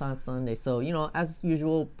 Yeah, it's on Sunday. So, as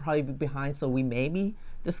usual, probably be behind. So we may be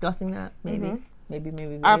discussing that. Maybe.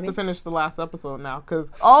 Maybe. I have to finish the last episode now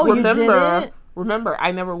because remember,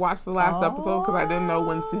 I never watched the last episode because I didn't know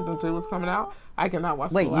when season 2 was coming out. I cannot watch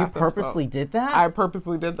the last episode. Wait, you purposely did that? I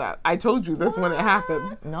purposely did that. I told you this when it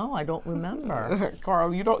happened. No, I don't remember.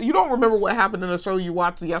 Carl, you don't remember what happened in the show you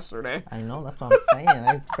watched yesterday. I know, that's what I'm saying.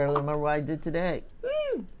 I barely remember what I did today.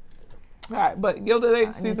 All right, but Gilded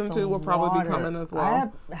Age season 2 will probably be coming as well. I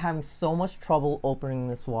am having so much trouble opening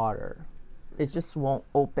this water. It just won't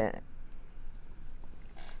open.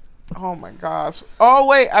 Oh my gosh. Oh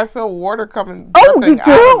wait, I feel water coming out of it.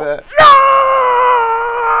 No!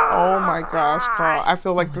 Oh my gosh, Carl. I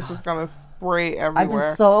feel like this is gonna spray everywhere.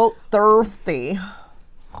 I've been so thirsty.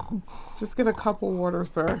 Just get a cup of water,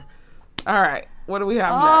 sir. All right. What do we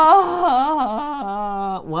have next?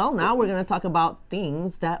 Well, now we're gonna talk about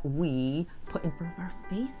things that we put in front of our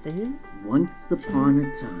faces. Once upon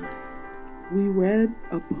a time, we read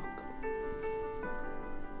a book.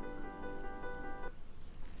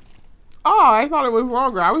 Oh, I thought it was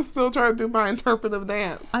longer. I was still trying to do my interpretive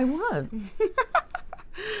dance. I was.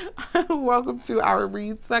 Welcome to our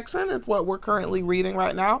read section. It's what we're currently reading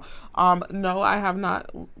right now. No, I have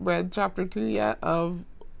not read chapter 2 yet of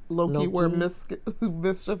Loki. Where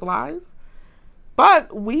Mischief Lies.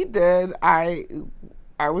 But we did. I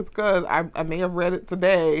was good. I may have read it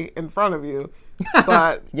today in front of you.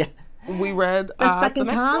 But yeah. We read the second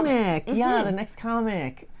comic. Yeah, the next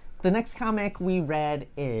comic. The next comic we read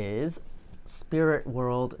is Spirit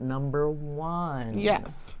World #1.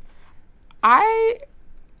 Yes.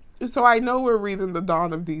 So I know we're reading The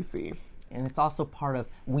Dawn of DC. And it's also part of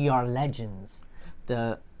We Are Legends,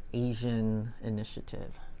 the Asian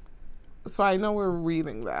initiative. So I know we're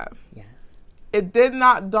reading that. Yes. It did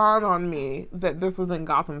not dawn on me that this was in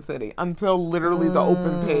Gotham City until literally the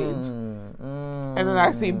open page. And then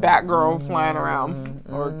I see Batgirl flying around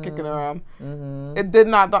or kicking around. It did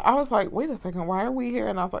not. I was like, wait a second, why are we here?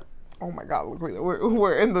 And I was like, oh my God, look,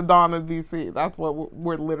 we're in the Dawn of DC. That's what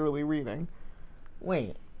we're literally reading.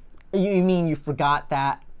 Wait, you mean you forgot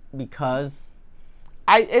that because?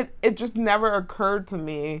 It just never occurred to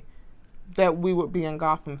me that we would be in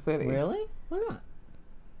Gotham City. Really? Why not?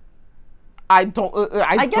 I don't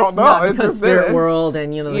know. Not because Spirit World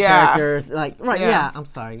and the characters I'm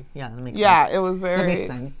sorry. Yeah, that makes sense. Yeah, it was very. That makes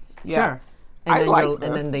sense. Yeah. Sure.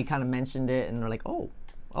 And then they kind of mentioned it, and they're like, oh,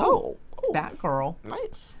 Batgirl.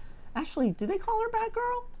 Nice. Actually, did they call her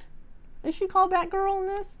Batgirl? Is she called Batgirl in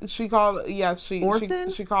this? She called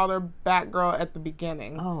she called her Batgirl at the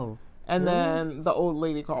beginning. Oh. And then the old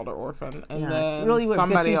lady called her Orphan, and then it's really weird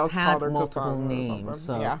somebody else called her multiple Cassandra names.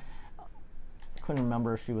 So yeah. Couldn't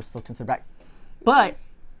remember if she was still considered back. But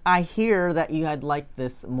I hear that you had liked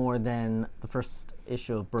this more than the first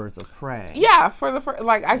issue of Birds of Prey. Yeah, for the first,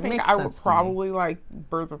 I think I would probably like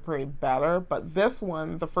Birds of Prey better, but this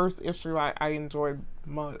one, the first issue, I enjoyed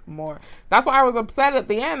more. That's why I was upset at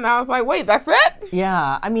the end. I was like, wait, that's it?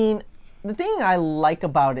 Yeah, I mean, the thing I like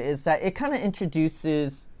about it is that it kind of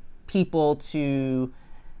introduces people to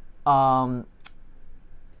some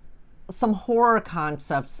horror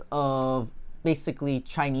concepts of basically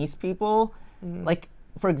Chinese people. Like,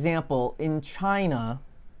 for example, in China,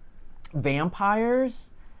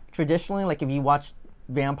 vampires, traditionally, like if you watch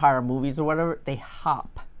vampire movies or whatever, they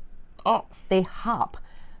hop. Oh. They hop.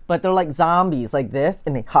 But they're like zombies, like this,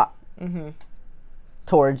 and they hop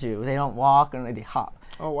towards you. They don't walk, and they hop.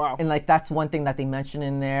 Oh, wow. And like that's one thing that they mention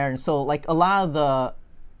in there. And so like a lot of the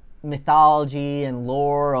mythology and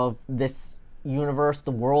lore of this universe,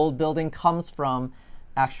 the world building, comes from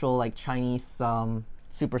actual like Chinese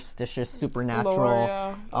superstitious,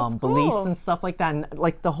 supernatural lore, beliefs cool. and stuff like that. And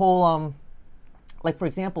like the whole like for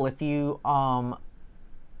example, if you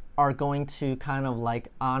are going to kind of like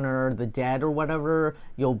honor the dead or whatever,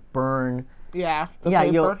 you'll burn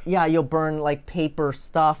paper. you'll burn like paper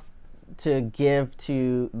stuff to give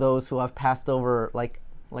to those who have passed over, like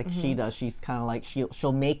she does. She's kind of like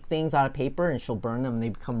she'll make things out of paper and she'll burn them and they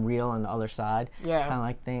become real on the other side. Yeah. Kind of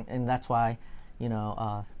like thing, and that's why, you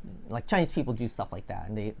know, like Chinese people do stuff like that,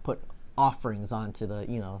 and they put offerings onto the,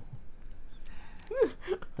 you know,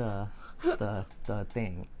 the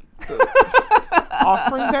thing.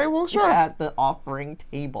 Offering table, sure. At the offering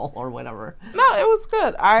table or whatever. No, it was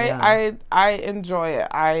good. I enjoy it.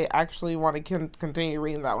 I actually want to continue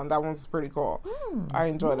reading that one. That one's pretty cool. I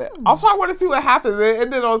enjoyed it. Also, I want to see what happens. It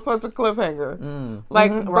ended on such a cliffhanger.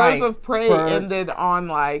 Like Birds of Prey ended on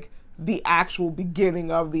like the actual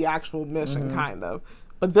beginning of the actual mission, kind of.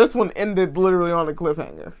 But this one ended literally on a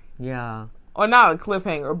cliffhanger. Yeah. Or not a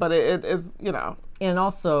cliffhanger, but it's, you know. And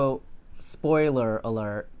also, spoiler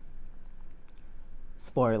alert.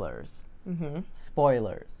 Spoilers.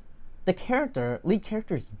 Spoilers. The lead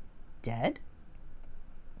character's dead?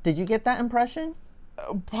 Did you get that impression?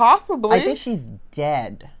 Possibly. I think she's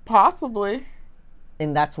dead. Possibly.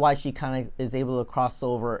 And that's why she kind of is able to cross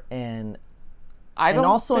over and... I don't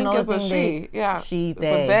also think another it's a thing she. Yeah. She, It's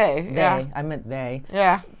they. a they. Yeah. I meant they.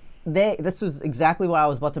 Yeah. This was exactly what I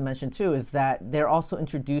was about to mention too, is that they're also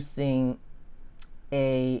introducing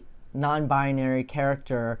a non-binary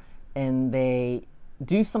character, and they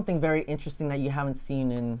do something very interesting that you haven't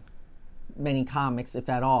seen in many comics, if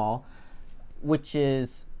at all, which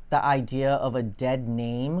is the idea of a dead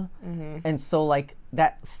name. And so like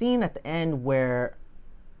that scene at the end where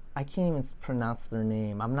I can't even pronounce their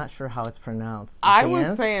name. I'm not sure how it's pronounced. I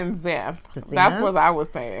was saying Xanth. That's what I was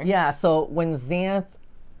saying. Yeah, so when Xanth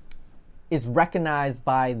is recognized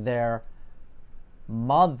by their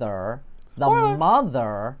mother, the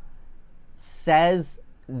mother says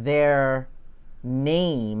their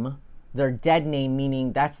name, their dead name,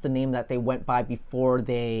 meaning that's the name that they went by before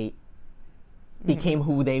they became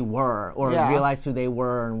who they were, or realized who they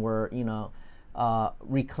were, and were, you know,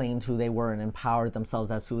 reclaimed who they were and empowered themselves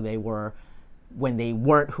as who they were when they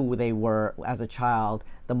weren't who they were as a child.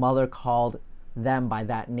 The mother called them by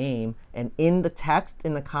that name, and in the text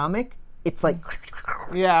in the comic, it's like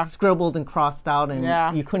scribbled and crossed out,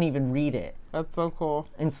 and you couldn't even read it. That's so cool.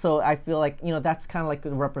 And so I feel like, you know, that's kind of like a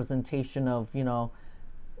representation of, you know,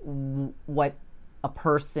 what a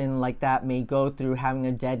person like that may go through, having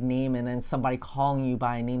a dead name and then somebody calling you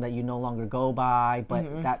by a name that you no longer go by,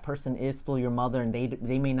 but that person is still your mother, and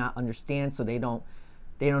they may not understand, so they don't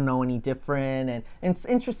know any different. And it's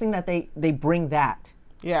interesting that they bring that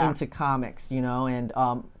into comics, you know, and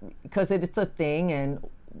because it's a thing, and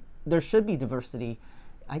there should be diversity.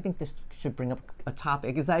 I think this should bring up a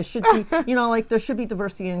topic, is that it should be, you know, like there should be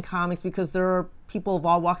diversity in comics, because there are people of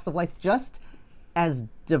all walks of life just as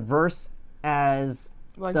diverse as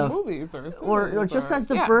like the movies or just as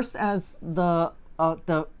diverse as the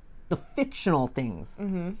fictional things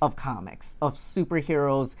of comics, of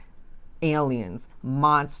superheroes, aliens,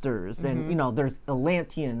 monsters, and you know, there's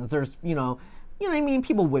Atlanteans, there's you know what I mean,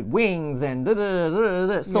 people with wings and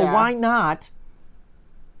so why not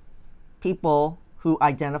people who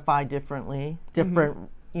identify differently, different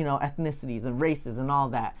you know, ethnicities and races and all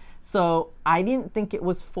that. So I didn't think it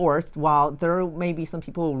was forced, while there may be some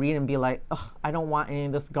people who read and be like, ugh, I don't want any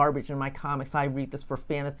of this garbage in my comics. I read this for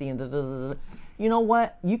fantasy and da-da-da-da. You know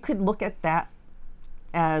what? You could look at that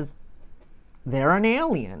as they're an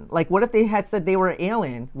alien. Like, what if they had said they were an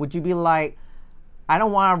alien? Would you be like, I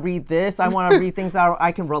don't want to read this. I want to read things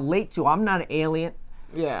I can relate to. I'm not an alien.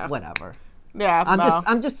 Yeah. Whatever. Yeah,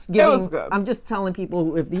 I'm just giving. It was good. I'm just telling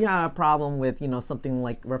people, if you have a problem with, you know, something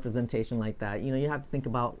like representation like that, you know, you have to think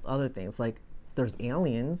about other things. Like, there's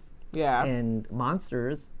aliens, and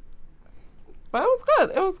monsters. But it was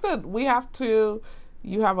good. It was good. We have to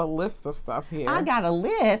You have a list of stuff here. I got a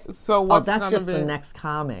list. So what's that's gonna just be the next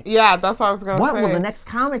comic. Yeah, that's what I was gonna say. What will the next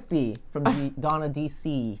comic be from Dawn of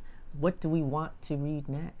DC? What do we want to read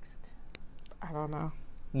next? I don't know.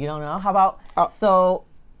 You don't know? How about so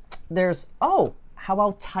there's how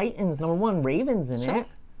about Titans #1? Ravens in it.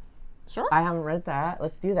 Sure. I haven't read that.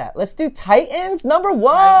 Let's do that. Let's do Titans #1.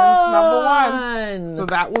 Titans #1. So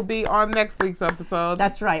that will be on next week's episode.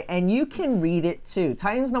 That's right. And you can read it too.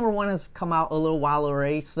 Titans #1 has come out a little while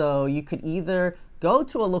already, so you could either go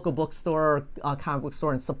to a local bookstore or a comic book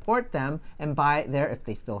store and support them and buy it there if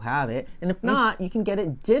they still have it. And if not, you can get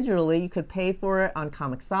it digitally. You could pay for it on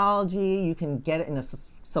Comixology. You can get it in a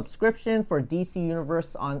subscription for DC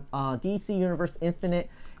Universe on DC Universe Infinite.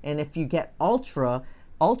 And if you get Ultra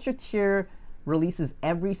tier releases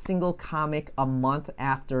every single comic a month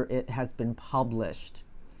after it has been published.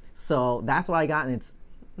 So that's what I got, and it's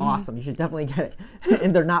awesome. You should definitely get it.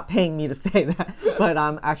 And they're not paying me to say that, but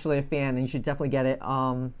I'm actually a fan, and you should definitely get it.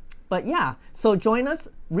 But yeah, so join us,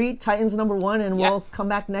 read Titans #1, and we'll come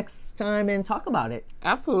back next time and talk about it.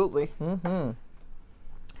 Absolutely.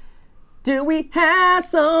 Do we have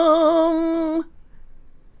some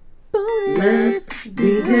bonus? Let's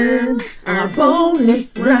begin our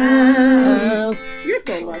bonus round. You're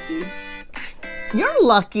so lucky. You're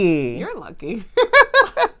lucky. You're lucky.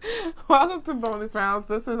 Welcome to Bonus Rounds.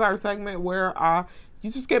 This is our segment where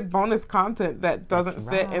you just get bonus content that doesn't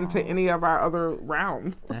fit into any of our other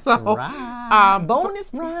rounds. That's right.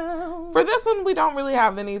 Bonus round. For this one, we don't really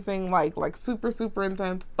have anything like super, super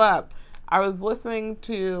intense, but I was listening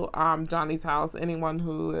to Johnny's House. Anyone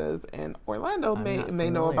who is in Orlando may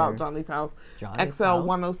know about Johnny's House. XL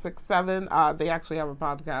 1067. They actually have a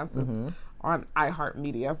podcast. It's on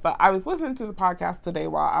iHeartMedia. But I was listening to the podcast today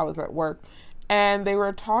while I was at work, and they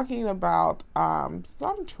were talking about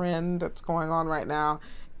some trend that's going on right now,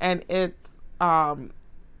 and it's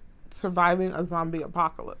surviving a zombie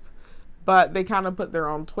apocalypse. But they kind of put their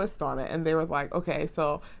own twist on it, and they were like, okay,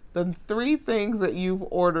 so the 3 things that you've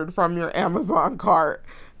ordered from your Amazon cart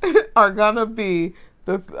are gonna be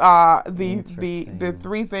the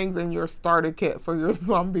 3 things in your starter kit for your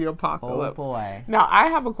zombie apocalypse. Oh boy! Now I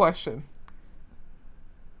have a question.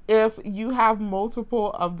 If you have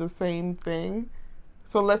multiple of the same thing,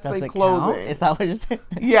 so let's say clothing. Count? Is that what you're saying?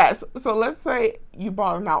 Yes. So let's say you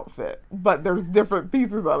bought an outfit, but there's different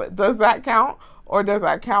pieces of it. Does that count, or does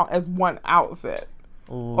that count as one outfit?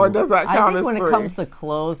 Ooh. Or does that count as 3? I think when it comes to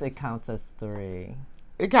clothes, it counts as 3.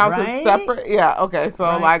 It counts as separate? Yeah, okay. So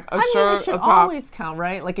like a shirt, it should a top. always count,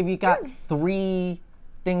 right? Like if you got 3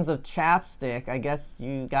 things of chapstick, I guess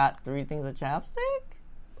you got 3 things of chapstick?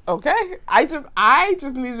 Okay. I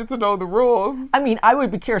just needed to know the rules. I mean, I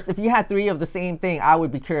would be curious. If you had 3 of the same thing, I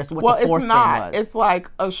would be curious what the 4th thing was. It's like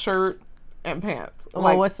a shirt and pants. Well,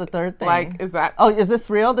 like, what's the 3rd thing? Like, is that... Oh, is this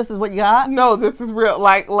real? This is what you got? No, this is real.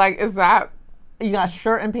 Like, is that... You got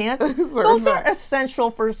shirt and pants? Those are essential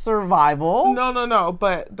for survival. No.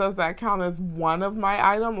 But does that count as one of my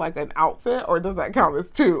item, like an outfit, or does that count as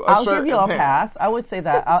 2? I'll give you a pass. I would say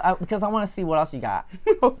that because I want to see what else you got.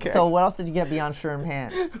 Okay. So what else did you get beyond shirt and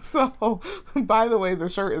pants? So, by the way, the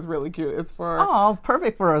shirt is really cute. It's for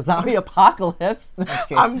perfect for a zombie apocalypse.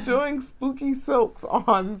 I'm doing spooky silks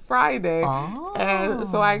on Friday, and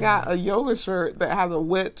so I got a yoga shirt that has a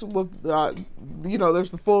witch with there's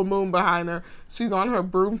the full moon behind her. She's on her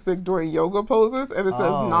broomstick doing yoga poses, and it says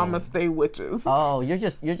 "Namaste, witches." Oh, you're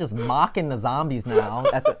just mocking the zombies now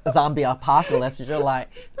at the zombie apocalypse. You're like,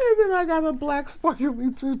 and then I got a black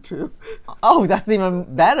sparkly tutu. Oh, that's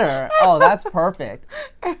even better. Oh, that's perfect.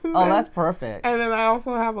 That's perfect. And then I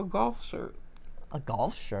also have a golf shirt. A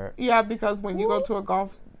golf shirt? Yeah, because when you go to a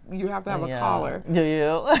golf, you have to have a collar. Do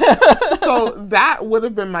you? So that would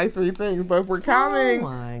have been my 3 things. But if we're counting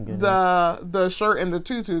the shirt and the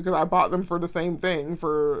tutu, because I bought them for the same thing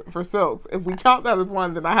for silks. If we count that as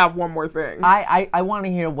one, then I have one more thing. I want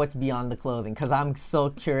to hear what's beyond the clothing, because I'm so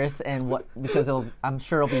curious, and because I'm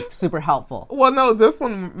sure it'll be super helpful. Well, no, this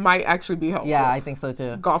one might actually be helpful. Yeah, I think so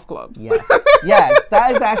too. Golf clubs. Yes,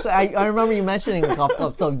 that is actually. I remember you mentioning golf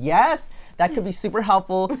clubs. So yes. That could be super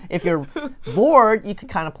helpful. If you're bored, you could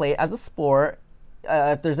kind of play it as a sport.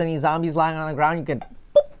 If there's any zombies lying on the ground, you could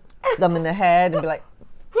boop them in the head and be like,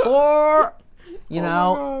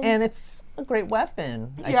 and it's a great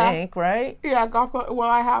weapon, I think, right? Yeah, golf club. Well,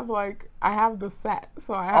 I have the set.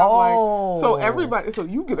 So I have so everybody, so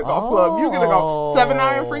you get a golf club, you get a golf,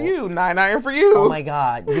 7-iron for you, 9-iron for you. Oh my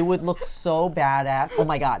God, you would look so badass. Oh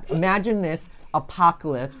my God, imagine this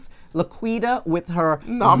apocalypse Laquita with her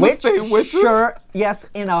Namaste witch shirt, yes,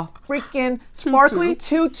 in a freaking sparkly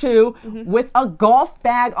tutu with a golf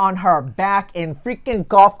bag on her back and freaking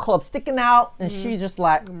golf club sticking out, and she's just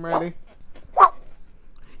like, I'm ready.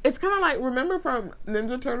 It's kind of like, remember from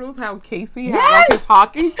Ninja Turtles how Casey had Yes! like his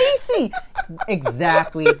hockey? Casey,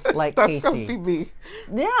 exactly like That's Casey. gonna be me.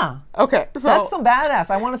 Yeah, Okay, so that's some badass.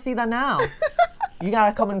 I want to see that now. You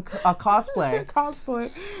gotta come in cosplay.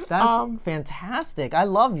 cosplay. That's fantastic. I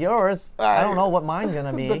love yours. I don't know what mine's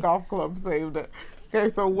gonna be. The golf club saved it.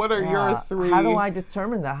 Okay, so what are your 3? How do I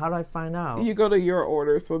determine that? How do I find out? You go to your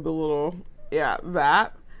order, so the little,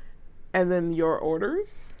 that, and then your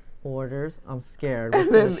orders. Orders. I'm scared. What's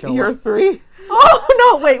And gonna then show your up? 3. Oh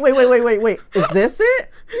no! Wait. Is this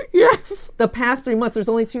it? Yes. The past 3 months, there's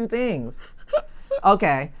only 2 things.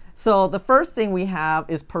 Okay. So the first thing we have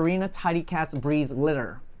is Purina Tidy Cats Breeze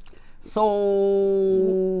Litter. So...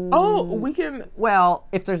 Oh, we can... Well,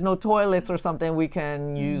 if there's no toilets or something, we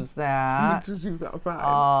can use that. Just use outside.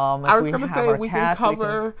 I was going to say we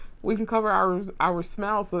can cover our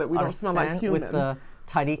smell so that we don't smell like human. With the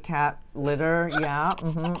Tidy Cat litter, yeah.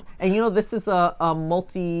 And you know, this is a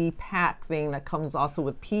multi-pack thing that comes also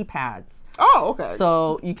with pee pads. Oh, okay.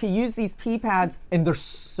 So you can use these pee pads, and they're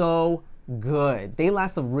so good. They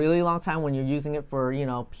last a really long time when you're using it for,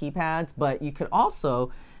 pee pads, but you could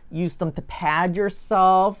also use them to pad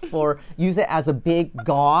yourself or use it as a big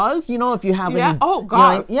gauze, if you have any... Oh,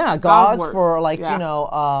 gauze. Gauze works.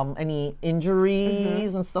 for any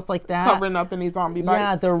injuries and stuff like that. Covering up any zombie bites.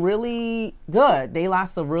 Yeah, they're really good. They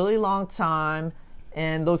last a really long time.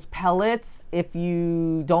 And those pellets, if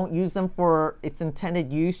you don't use them for its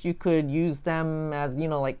intended use, you could use them as,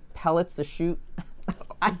 like pellets to shoot.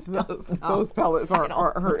 Those pellets aren't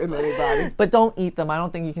hurting anybody. But don't eat them. I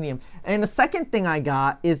don't think you can eat them. And the second thing I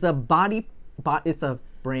got is a it's a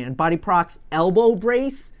brand, Body Prox elbow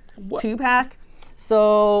brace 2-pack.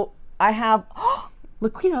 So I have,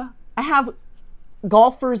 Laquita, I have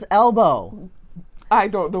golfer's elbow. I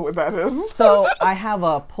don't know what that is. So I have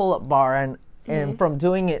a pull-up bar, and from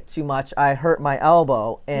doing it too much, I hurt my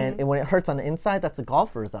elbow. And when it hurts on the inside, that's a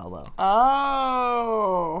golfer's elbow.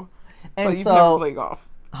 Oh. And you've never played golf.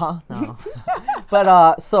 Huh? No.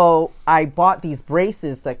 But so I bought these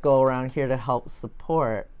braces that go around here to help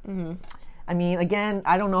support. I mean, again,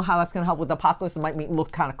 I don't know how that's going to help with the apocalypse. It might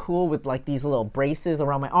look kind of cool with like these little braces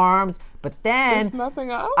around my arms. But then there's nothing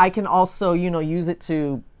else? I can also, use it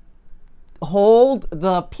to hold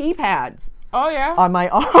the pee pads. Oh, yeah. On my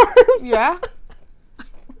arms. Yeah.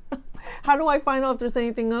 How do I find out if there's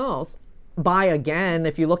anything else? Buy again.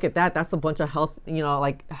 If you look at that, that's a bunch of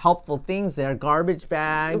helpful things there. Garbage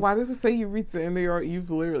bags. Why does it say you reached the end of your... You've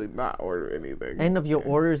literally not ordered anything. End of your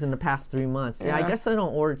orders in the past 3 months. Yeah, I guess I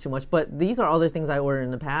don't order too much, but these are other things I ordered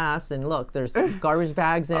in the past. And look, there's garbage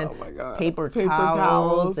bags and paper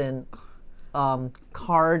towels and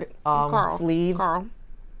card sleeves. Carl,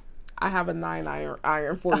 I have a 9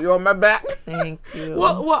 iron for you on my back. Thank you.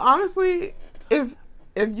 Well, honestly, if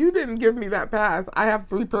you didn't give me that pass, I have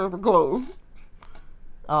 3 pairs of clothes.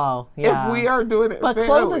 Oh, yeah. If we are doing it but fairly,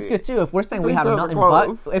 clothes is good too. If we're saying we have nothing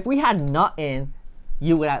but, if we had nothing,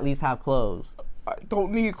 you would at least have clothes. I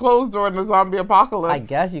don't need clothes during the zombie apocalypse. I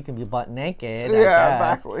guess you can be butt naked. Yeah,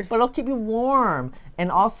 exactly. But it'll keep you warm.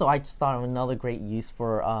 And also, I just thought of another great use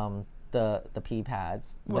for the pee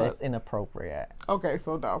pads, but it's inappropriate. Okay,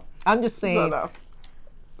 so no. I'm just saying. No.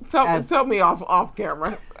 Tell me off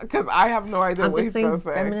camera, because I have no idea what he's going to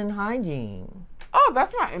say. Feminine hygiene. Oh,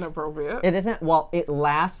 that's not inappropriate. It isn't. Well, it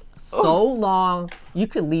lasts so long. You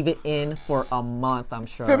could leave it in for a month, I'm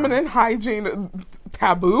sure. Feminine hygiene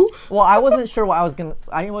taboo? Well, I wasn't sure what was gonna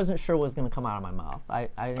come out of my mouth. I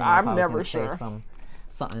didn't know I'm if I was never gonna sure. Say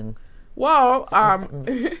something. Well,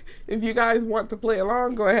 if you guys want to play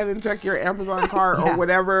along, go ahead and check your Amazon cart or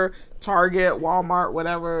whatever, Target, Walmart,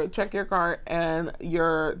 whatever. Check your cart, and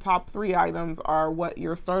your top 3 items are what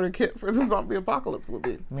your starter kit for the zombie apocalypse will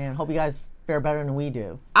be. Man, hope you guys fare better than we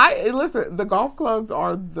do. Listen, the golf clubs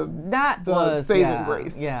are the saving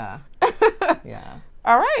grace. Yeah. Yeah.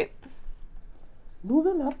 All right.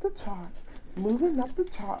 Moving up the chart. Moving up the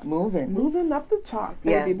chart. Moving up the chart.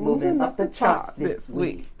 Baby. Moving up the chart this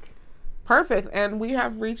week. Perfect. And we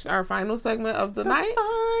have reached our final segment of the night.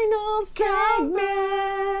 Final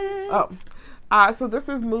segment. So this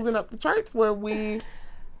is Moving Up the Charts, where we...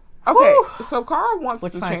 Okay, so Carl wants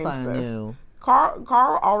to change this. New?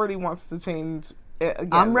 Carl already wants to change it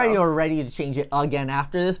again. I'm ready to change it again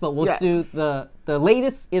after this, but we'll do the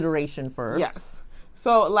latest iteration first. Yes.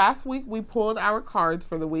 So last week we pulled our cards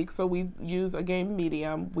for the week. So we use a game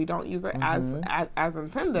medium. We don't use it as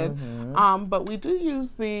intended. But we do use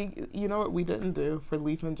you know what we didn't do for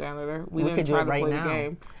Leaf and Janitor? We didn't try to play the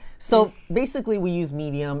game. So basically we use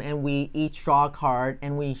medium and we each draw a card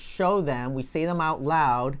and we show them, we say them out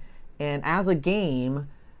loud. And as a game,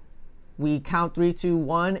 we count 3, 2,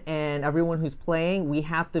 1, and everyone who's playing, we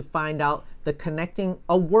have to find out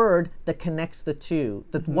a word that connects the two,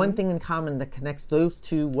 the one thing in common that connects those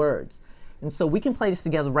two words. And so we can play this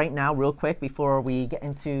together right now real quick before we get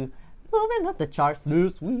into moving up the charts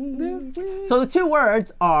this week. So the two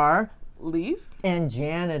words are Leaf and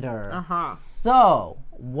Janitor. So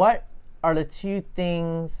what are the two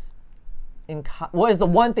things what is the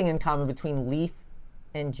one thing in common between Leaf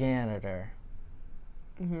and Janitor?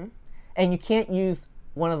 And you can't use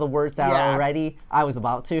one of the words that are already. I was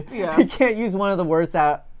about to. Yeah. You can't use one of the words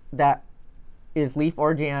that is Leaf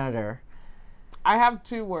or Janitor. I have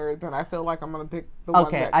 2 words, and I feel like I'm gonna pick the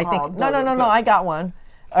one that I think no. I got one.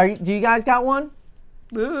 Do you guys got one?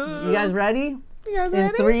 Ooh. You guys ready? You guys ready?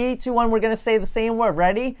 In 3, 2, 1, we're gonna say the same word.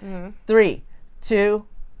 Ready? 3, 2,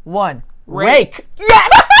 1. Rake.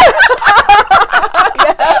 Yes!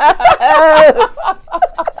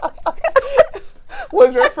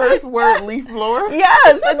 Was your first word leaf blower?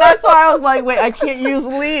 Yes, and that's why I was like, wait, I can't use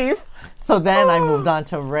leaf. So then I moved on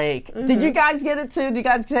to rake. Did you guys get it too? Did you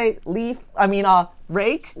guys say leaf?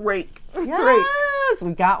 Rake? Rake. Yes,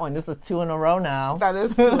 we got one. This is 2 in a row now. That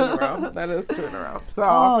is 2 in a row. That is 2 in a row. So.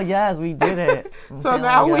 Oh yes, we did it. So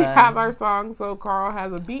now we have our song. So Carl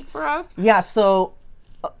has a beat for us. Yeah. So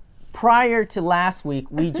prior to last week,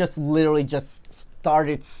 we just literally just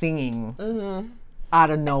started singing out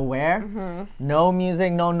of nowhere. No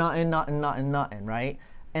music, no nothing, right?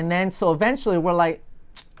 And then so eventually we're like,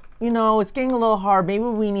 it's getting a little hard. Maybe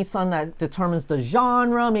we need something that determines the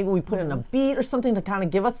genre. Maybe we put in a beat or something to kind of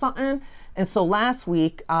give us something. And so last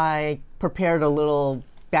week I prepared a little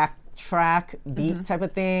backtrack beat type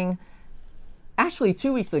of thing. Actually,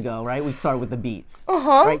 2 weeks ago, right, we started with the beats.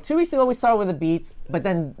 Right, 2 weeks ago we started with the beats, but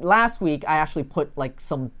then last week I actually put like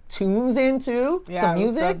some tunes in too, some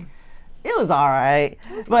music. It was all right.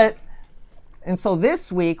 And so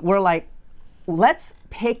this week we're like, let's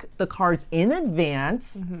pick the cards in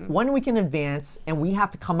advance, 1 week in advance, and we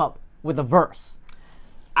have to come up with a verse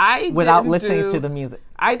without listening to the music.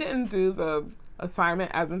 I didn't do the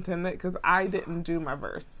assignment as intended because I didn't do my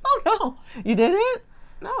verse. Oh no, you didn't?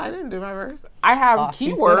 No, I didn't do my verse. I have keywords.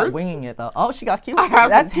 She's good at winging it though. Oh, she got keywords. I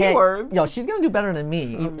have keywords. Yo, she's gonna do better than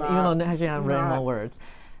me, even though she hasn't written no words.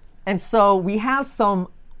 And so we have some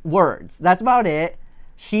words. That's about it.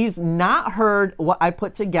 She's not heard what I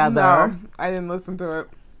put together. No, I didn't listen to it.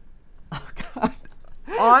 Oh God.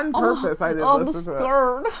 On purpose, I didn't listen to it. I'm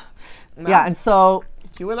scared. No. Yeah, and so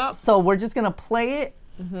cue it up. So we're just gonna play it,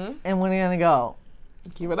 and we're gonna go.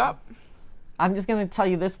 Cue it up. I'm just gonna tell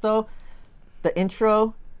you this though. The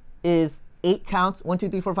intro is 8 counts, 1, 2,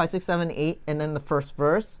 3, 4, 5, 6, 7, 8, and then the first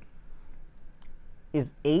verse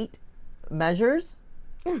is 8 measures,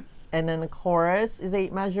 and then the chorus is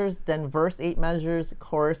 8 measures, then verse 8 measures,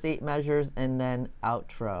 chorus 8 measures, and then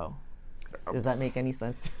outro. Does that make any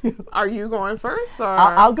sense to you? Are you going first? Or?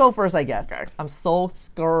 I'll go first, I guess. Okay. I'm so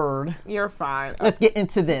scared. You're fine. Let's get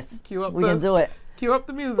into this. We can do it. Cue up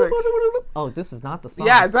the music. Oh, this is not the song.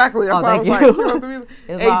 Yeah, exactly. That's thank you. Like, cue up the music.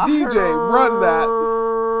 Hey, DJ, run that.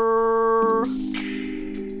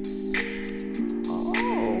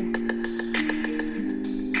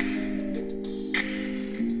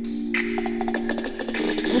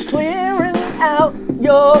 Clearing out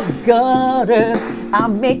your gutters, I'll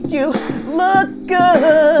make you look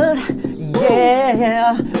good.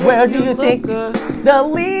 Yeah, where do you think the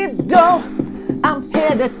leaves go? I'm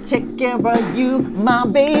here to take care of you, my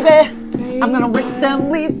baby. I'm gonna rake them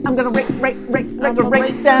leaves. I'm gonna rake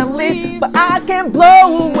them leaves, but I can't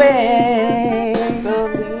blow away the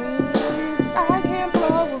leaves. I can't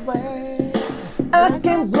blow away. I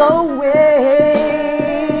can't blow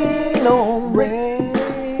away no rain.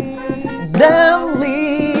 Them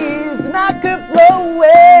leaves, and I could blow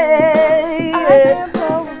away. I can't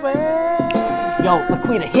blow away. Yo,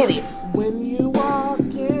 Laquita, hit it. When you walk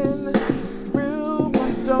in through the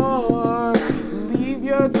door, leave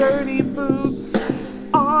your dirty boots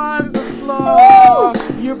on the floor.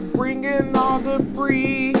 You're bringing all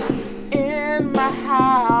debris in my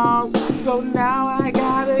house, so now I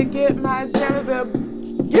gotta get my janitor.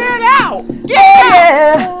 Get out! Get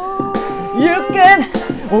out! You can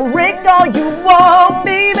rake all you want,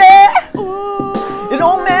 baby. It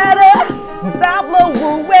don't matter, 'cause I'll blow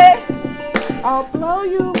away. I'll blow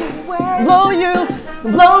you away. Blow you away.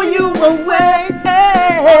 I'll blow you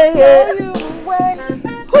away.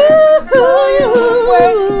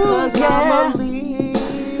 I'm a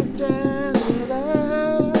leaf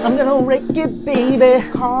janitor. I'm gonna rake it, baby.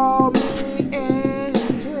 Call me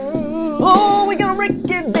Andrew. Oh, we're gonna rake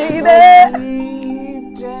it, baby.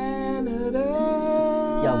 Leaf janitor.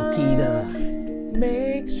 Yo, Lakita.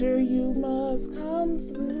 Make sure you must come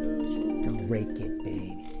through. Gonna rake it,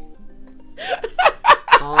 baby.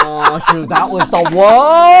 Oh, shoot, that was the one!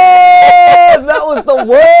 That was the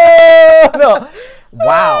one!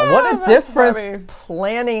 Wow, what a difference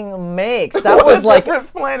planning makes. That was like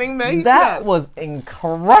difference planning makes. That was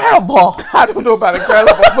incredible. I don't know about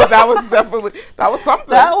incredible, but that was something.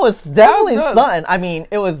 That was definitely something. I mean,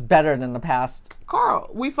 it was better than the past. Carl,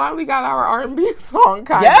 we finally got our R&B song,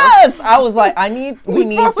 kind yes! I was like, we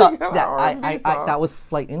need something. That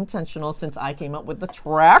was like intentional since I came up with the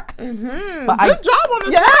track. Mm-hmm. But Good job on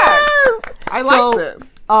the track. I liked it.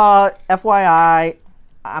 FYI,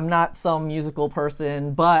 I'm not some musical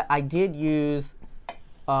person, but I did use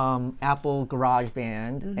Apple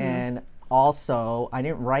GarageBand, and also I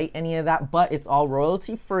didn't write any of that, but it's all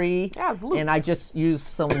royalty free. Yeah, it's loops. And I just used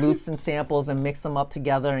some loops and samples and mixed them up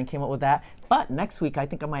together and came up with that. But next week, I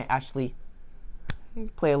think I might actually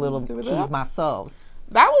play a little keys myself.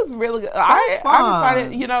 That was really good. I'm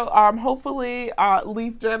excited. You know, hopefully,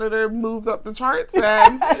 Leaf Janitor moves up the charts, and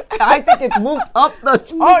I think it's moved up the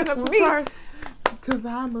charts. Because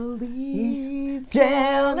I'm a leaf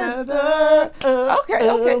janitor.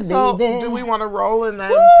 Okay. So, do we want to roll and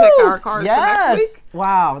then pick our cards for next week?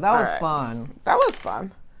 Wow, that was fun. That was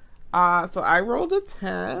fun. So I rolled a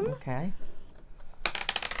 10. Okay.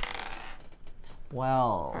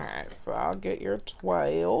 12. All right, so I'll get your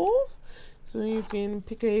 12. So you can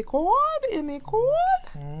pick a chord, any chord.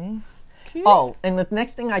 Okay. Oh, and the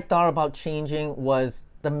next thing I thought about changing was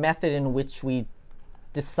the method in which we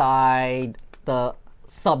decide the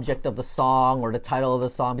subject of the song or the title of the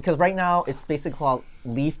song, because right now it's basically called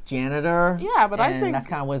Leaf Janitor. Yeah, but I think that's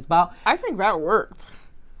kind of what it's about. I think that worked.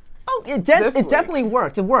 Oh, it definitely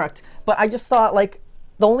worked. It worked. But I just thought, like,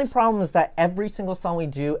 the only problem is that every single song we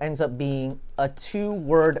do ends up being a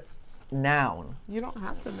 2-word noun. You don't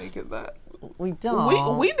have to make it that. We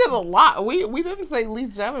don't. We did a lot. We didn't say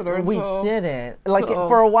Leaf Janitor until... We didn't. Like,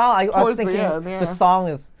 for a while, I was thinking the song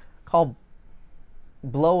is called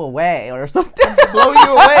Blow Away or something. Blow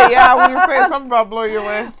You Away. Yeah, we were saying something about Blow You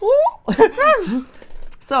Away.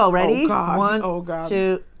 So, ready? Oh, God. 1, oh, God.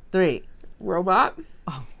 2, 3. Robot?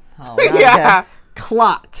 Oh yeah.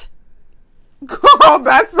 Clot. Oh,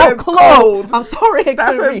 that says cold. I'm sorry.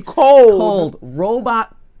 That says cold. Cold.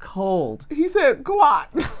 Robot cold. He said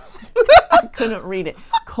clot. I couldn't read it.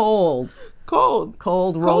 Cold. Cold.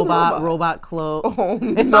 Cold robot clothes. Oh,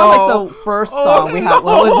 it sounds like the first song we had.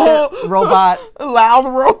 What was it? Robot. Loud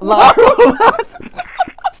robot.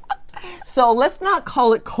 So let's not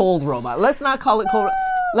call it cold robot. Let's not call it cold.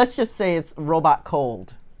 Let's just say it's robot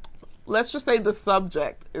cold. Let's just say the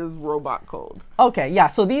subject is robot cold. Okay, yeah.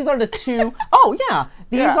 So these are the two. Oh, yeah.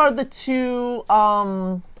 These are the two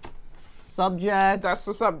subjects. That's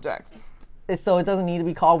the subject. So it doesn't need to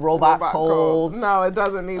be called robot cold. No, it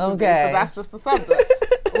doesn't need to be. But that's just the subject.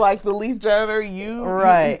 Like the Leaf Janitor,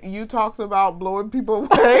 you talked about blowing people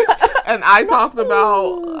away, and I talked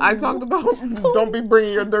about don't be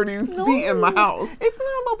bringing your dirty feet in my house. It's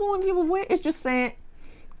not about blowing people away. It's just saying.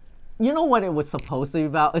 You know what it was supposed to be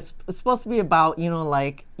about? It's supposed to be about,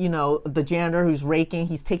 the janitor who's raking,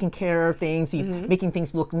 he's taking care of things, he's making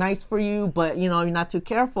things look nice for you, but, you're not too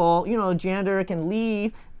careful. Janitor can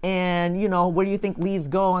leave, and, where do you think leaves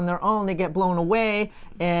go on their own? They get blown away,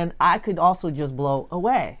 and I could also just blow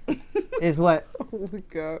away, is what... Oh, my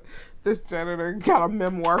God. This janitor got a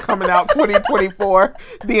memoir coming out 2024,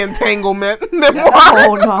 The Entanglement memoir.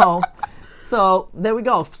 Oh, no. So, there we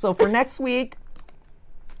go. So, for next week...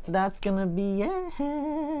 That's gonna be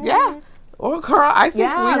Yeah. Well, Carl, I think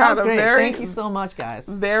we had a thank you so much, guys.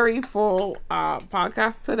 Very full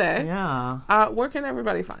podcast today. Yeah. Where can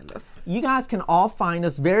everybody find us? You guys can all find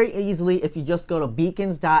us very easily if you just go to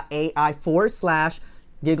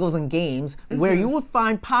beacons.ai/giggles and games, where you will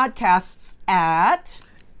find podcasts at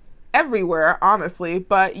everywhere, honestly,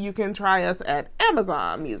 but you can try us at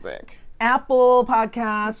Amazon Music, Apple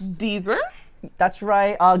Podcasts, Deezer. That's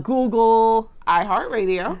right. Google,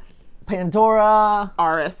 iHeartRadio, Pandora,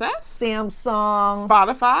 RSS, Samsung,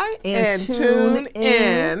 Spotify, and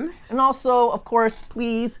TuneIn. And also, of course,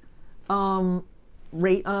 please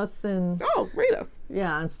rate us and rate us.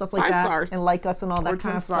 Yeah, and stuff like 5 that. stars. And like us and all that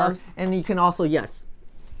kind of stars. stuff. And you can also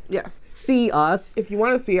see us. If you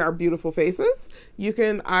want to see our beautiful faces, you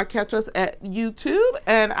can catch us at YouTube,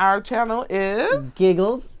 and our channel is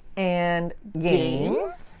Giggles and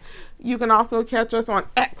Games. You can also catch us on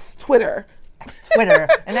X, Twitter. Twitter.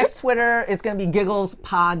 And next Twitter is going to be Giggles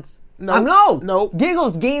Pods. Nope. No.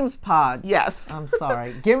 Giggles Games Pod. Yes. I'm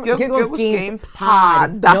sorry. Giggles Games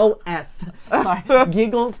Pod. No S. Sorry.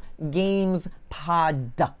 Giggles Games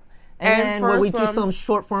Pod. And then where we do some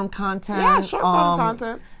short form content. Yeah, short form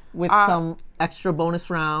content. With some extra bonus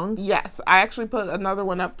rounds. Yes. I actually put another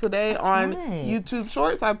one up today on YouTube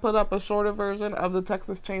Shorts. I put up a shorter version of the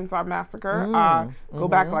Texas Chainsaw Massacre. Go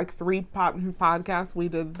back like 3 podcasts. We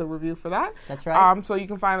did the review for that. That's right. So you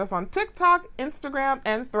can find us on TikTok, Instagram,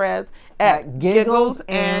 and Threads at Giggles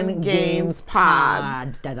and Games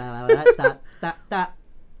Pod.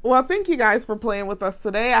 Well, thank you guys for playing with us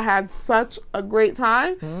today. I had such a great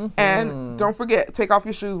time. And don't forget, take off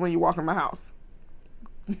your shoes when you walk in my house.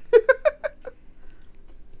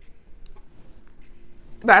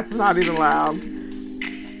 That's not even loud.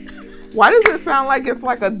 Why does it sound like it's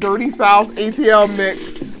like a Dirty South ATL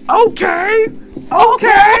mix? Okay.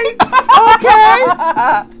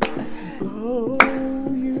 Blow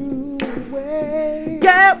you away.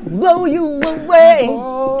 Yeah, blow you away.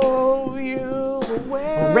 Blow you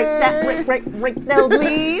away. Rake those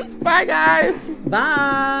leaves. Bye, guys.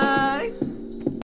 Bye.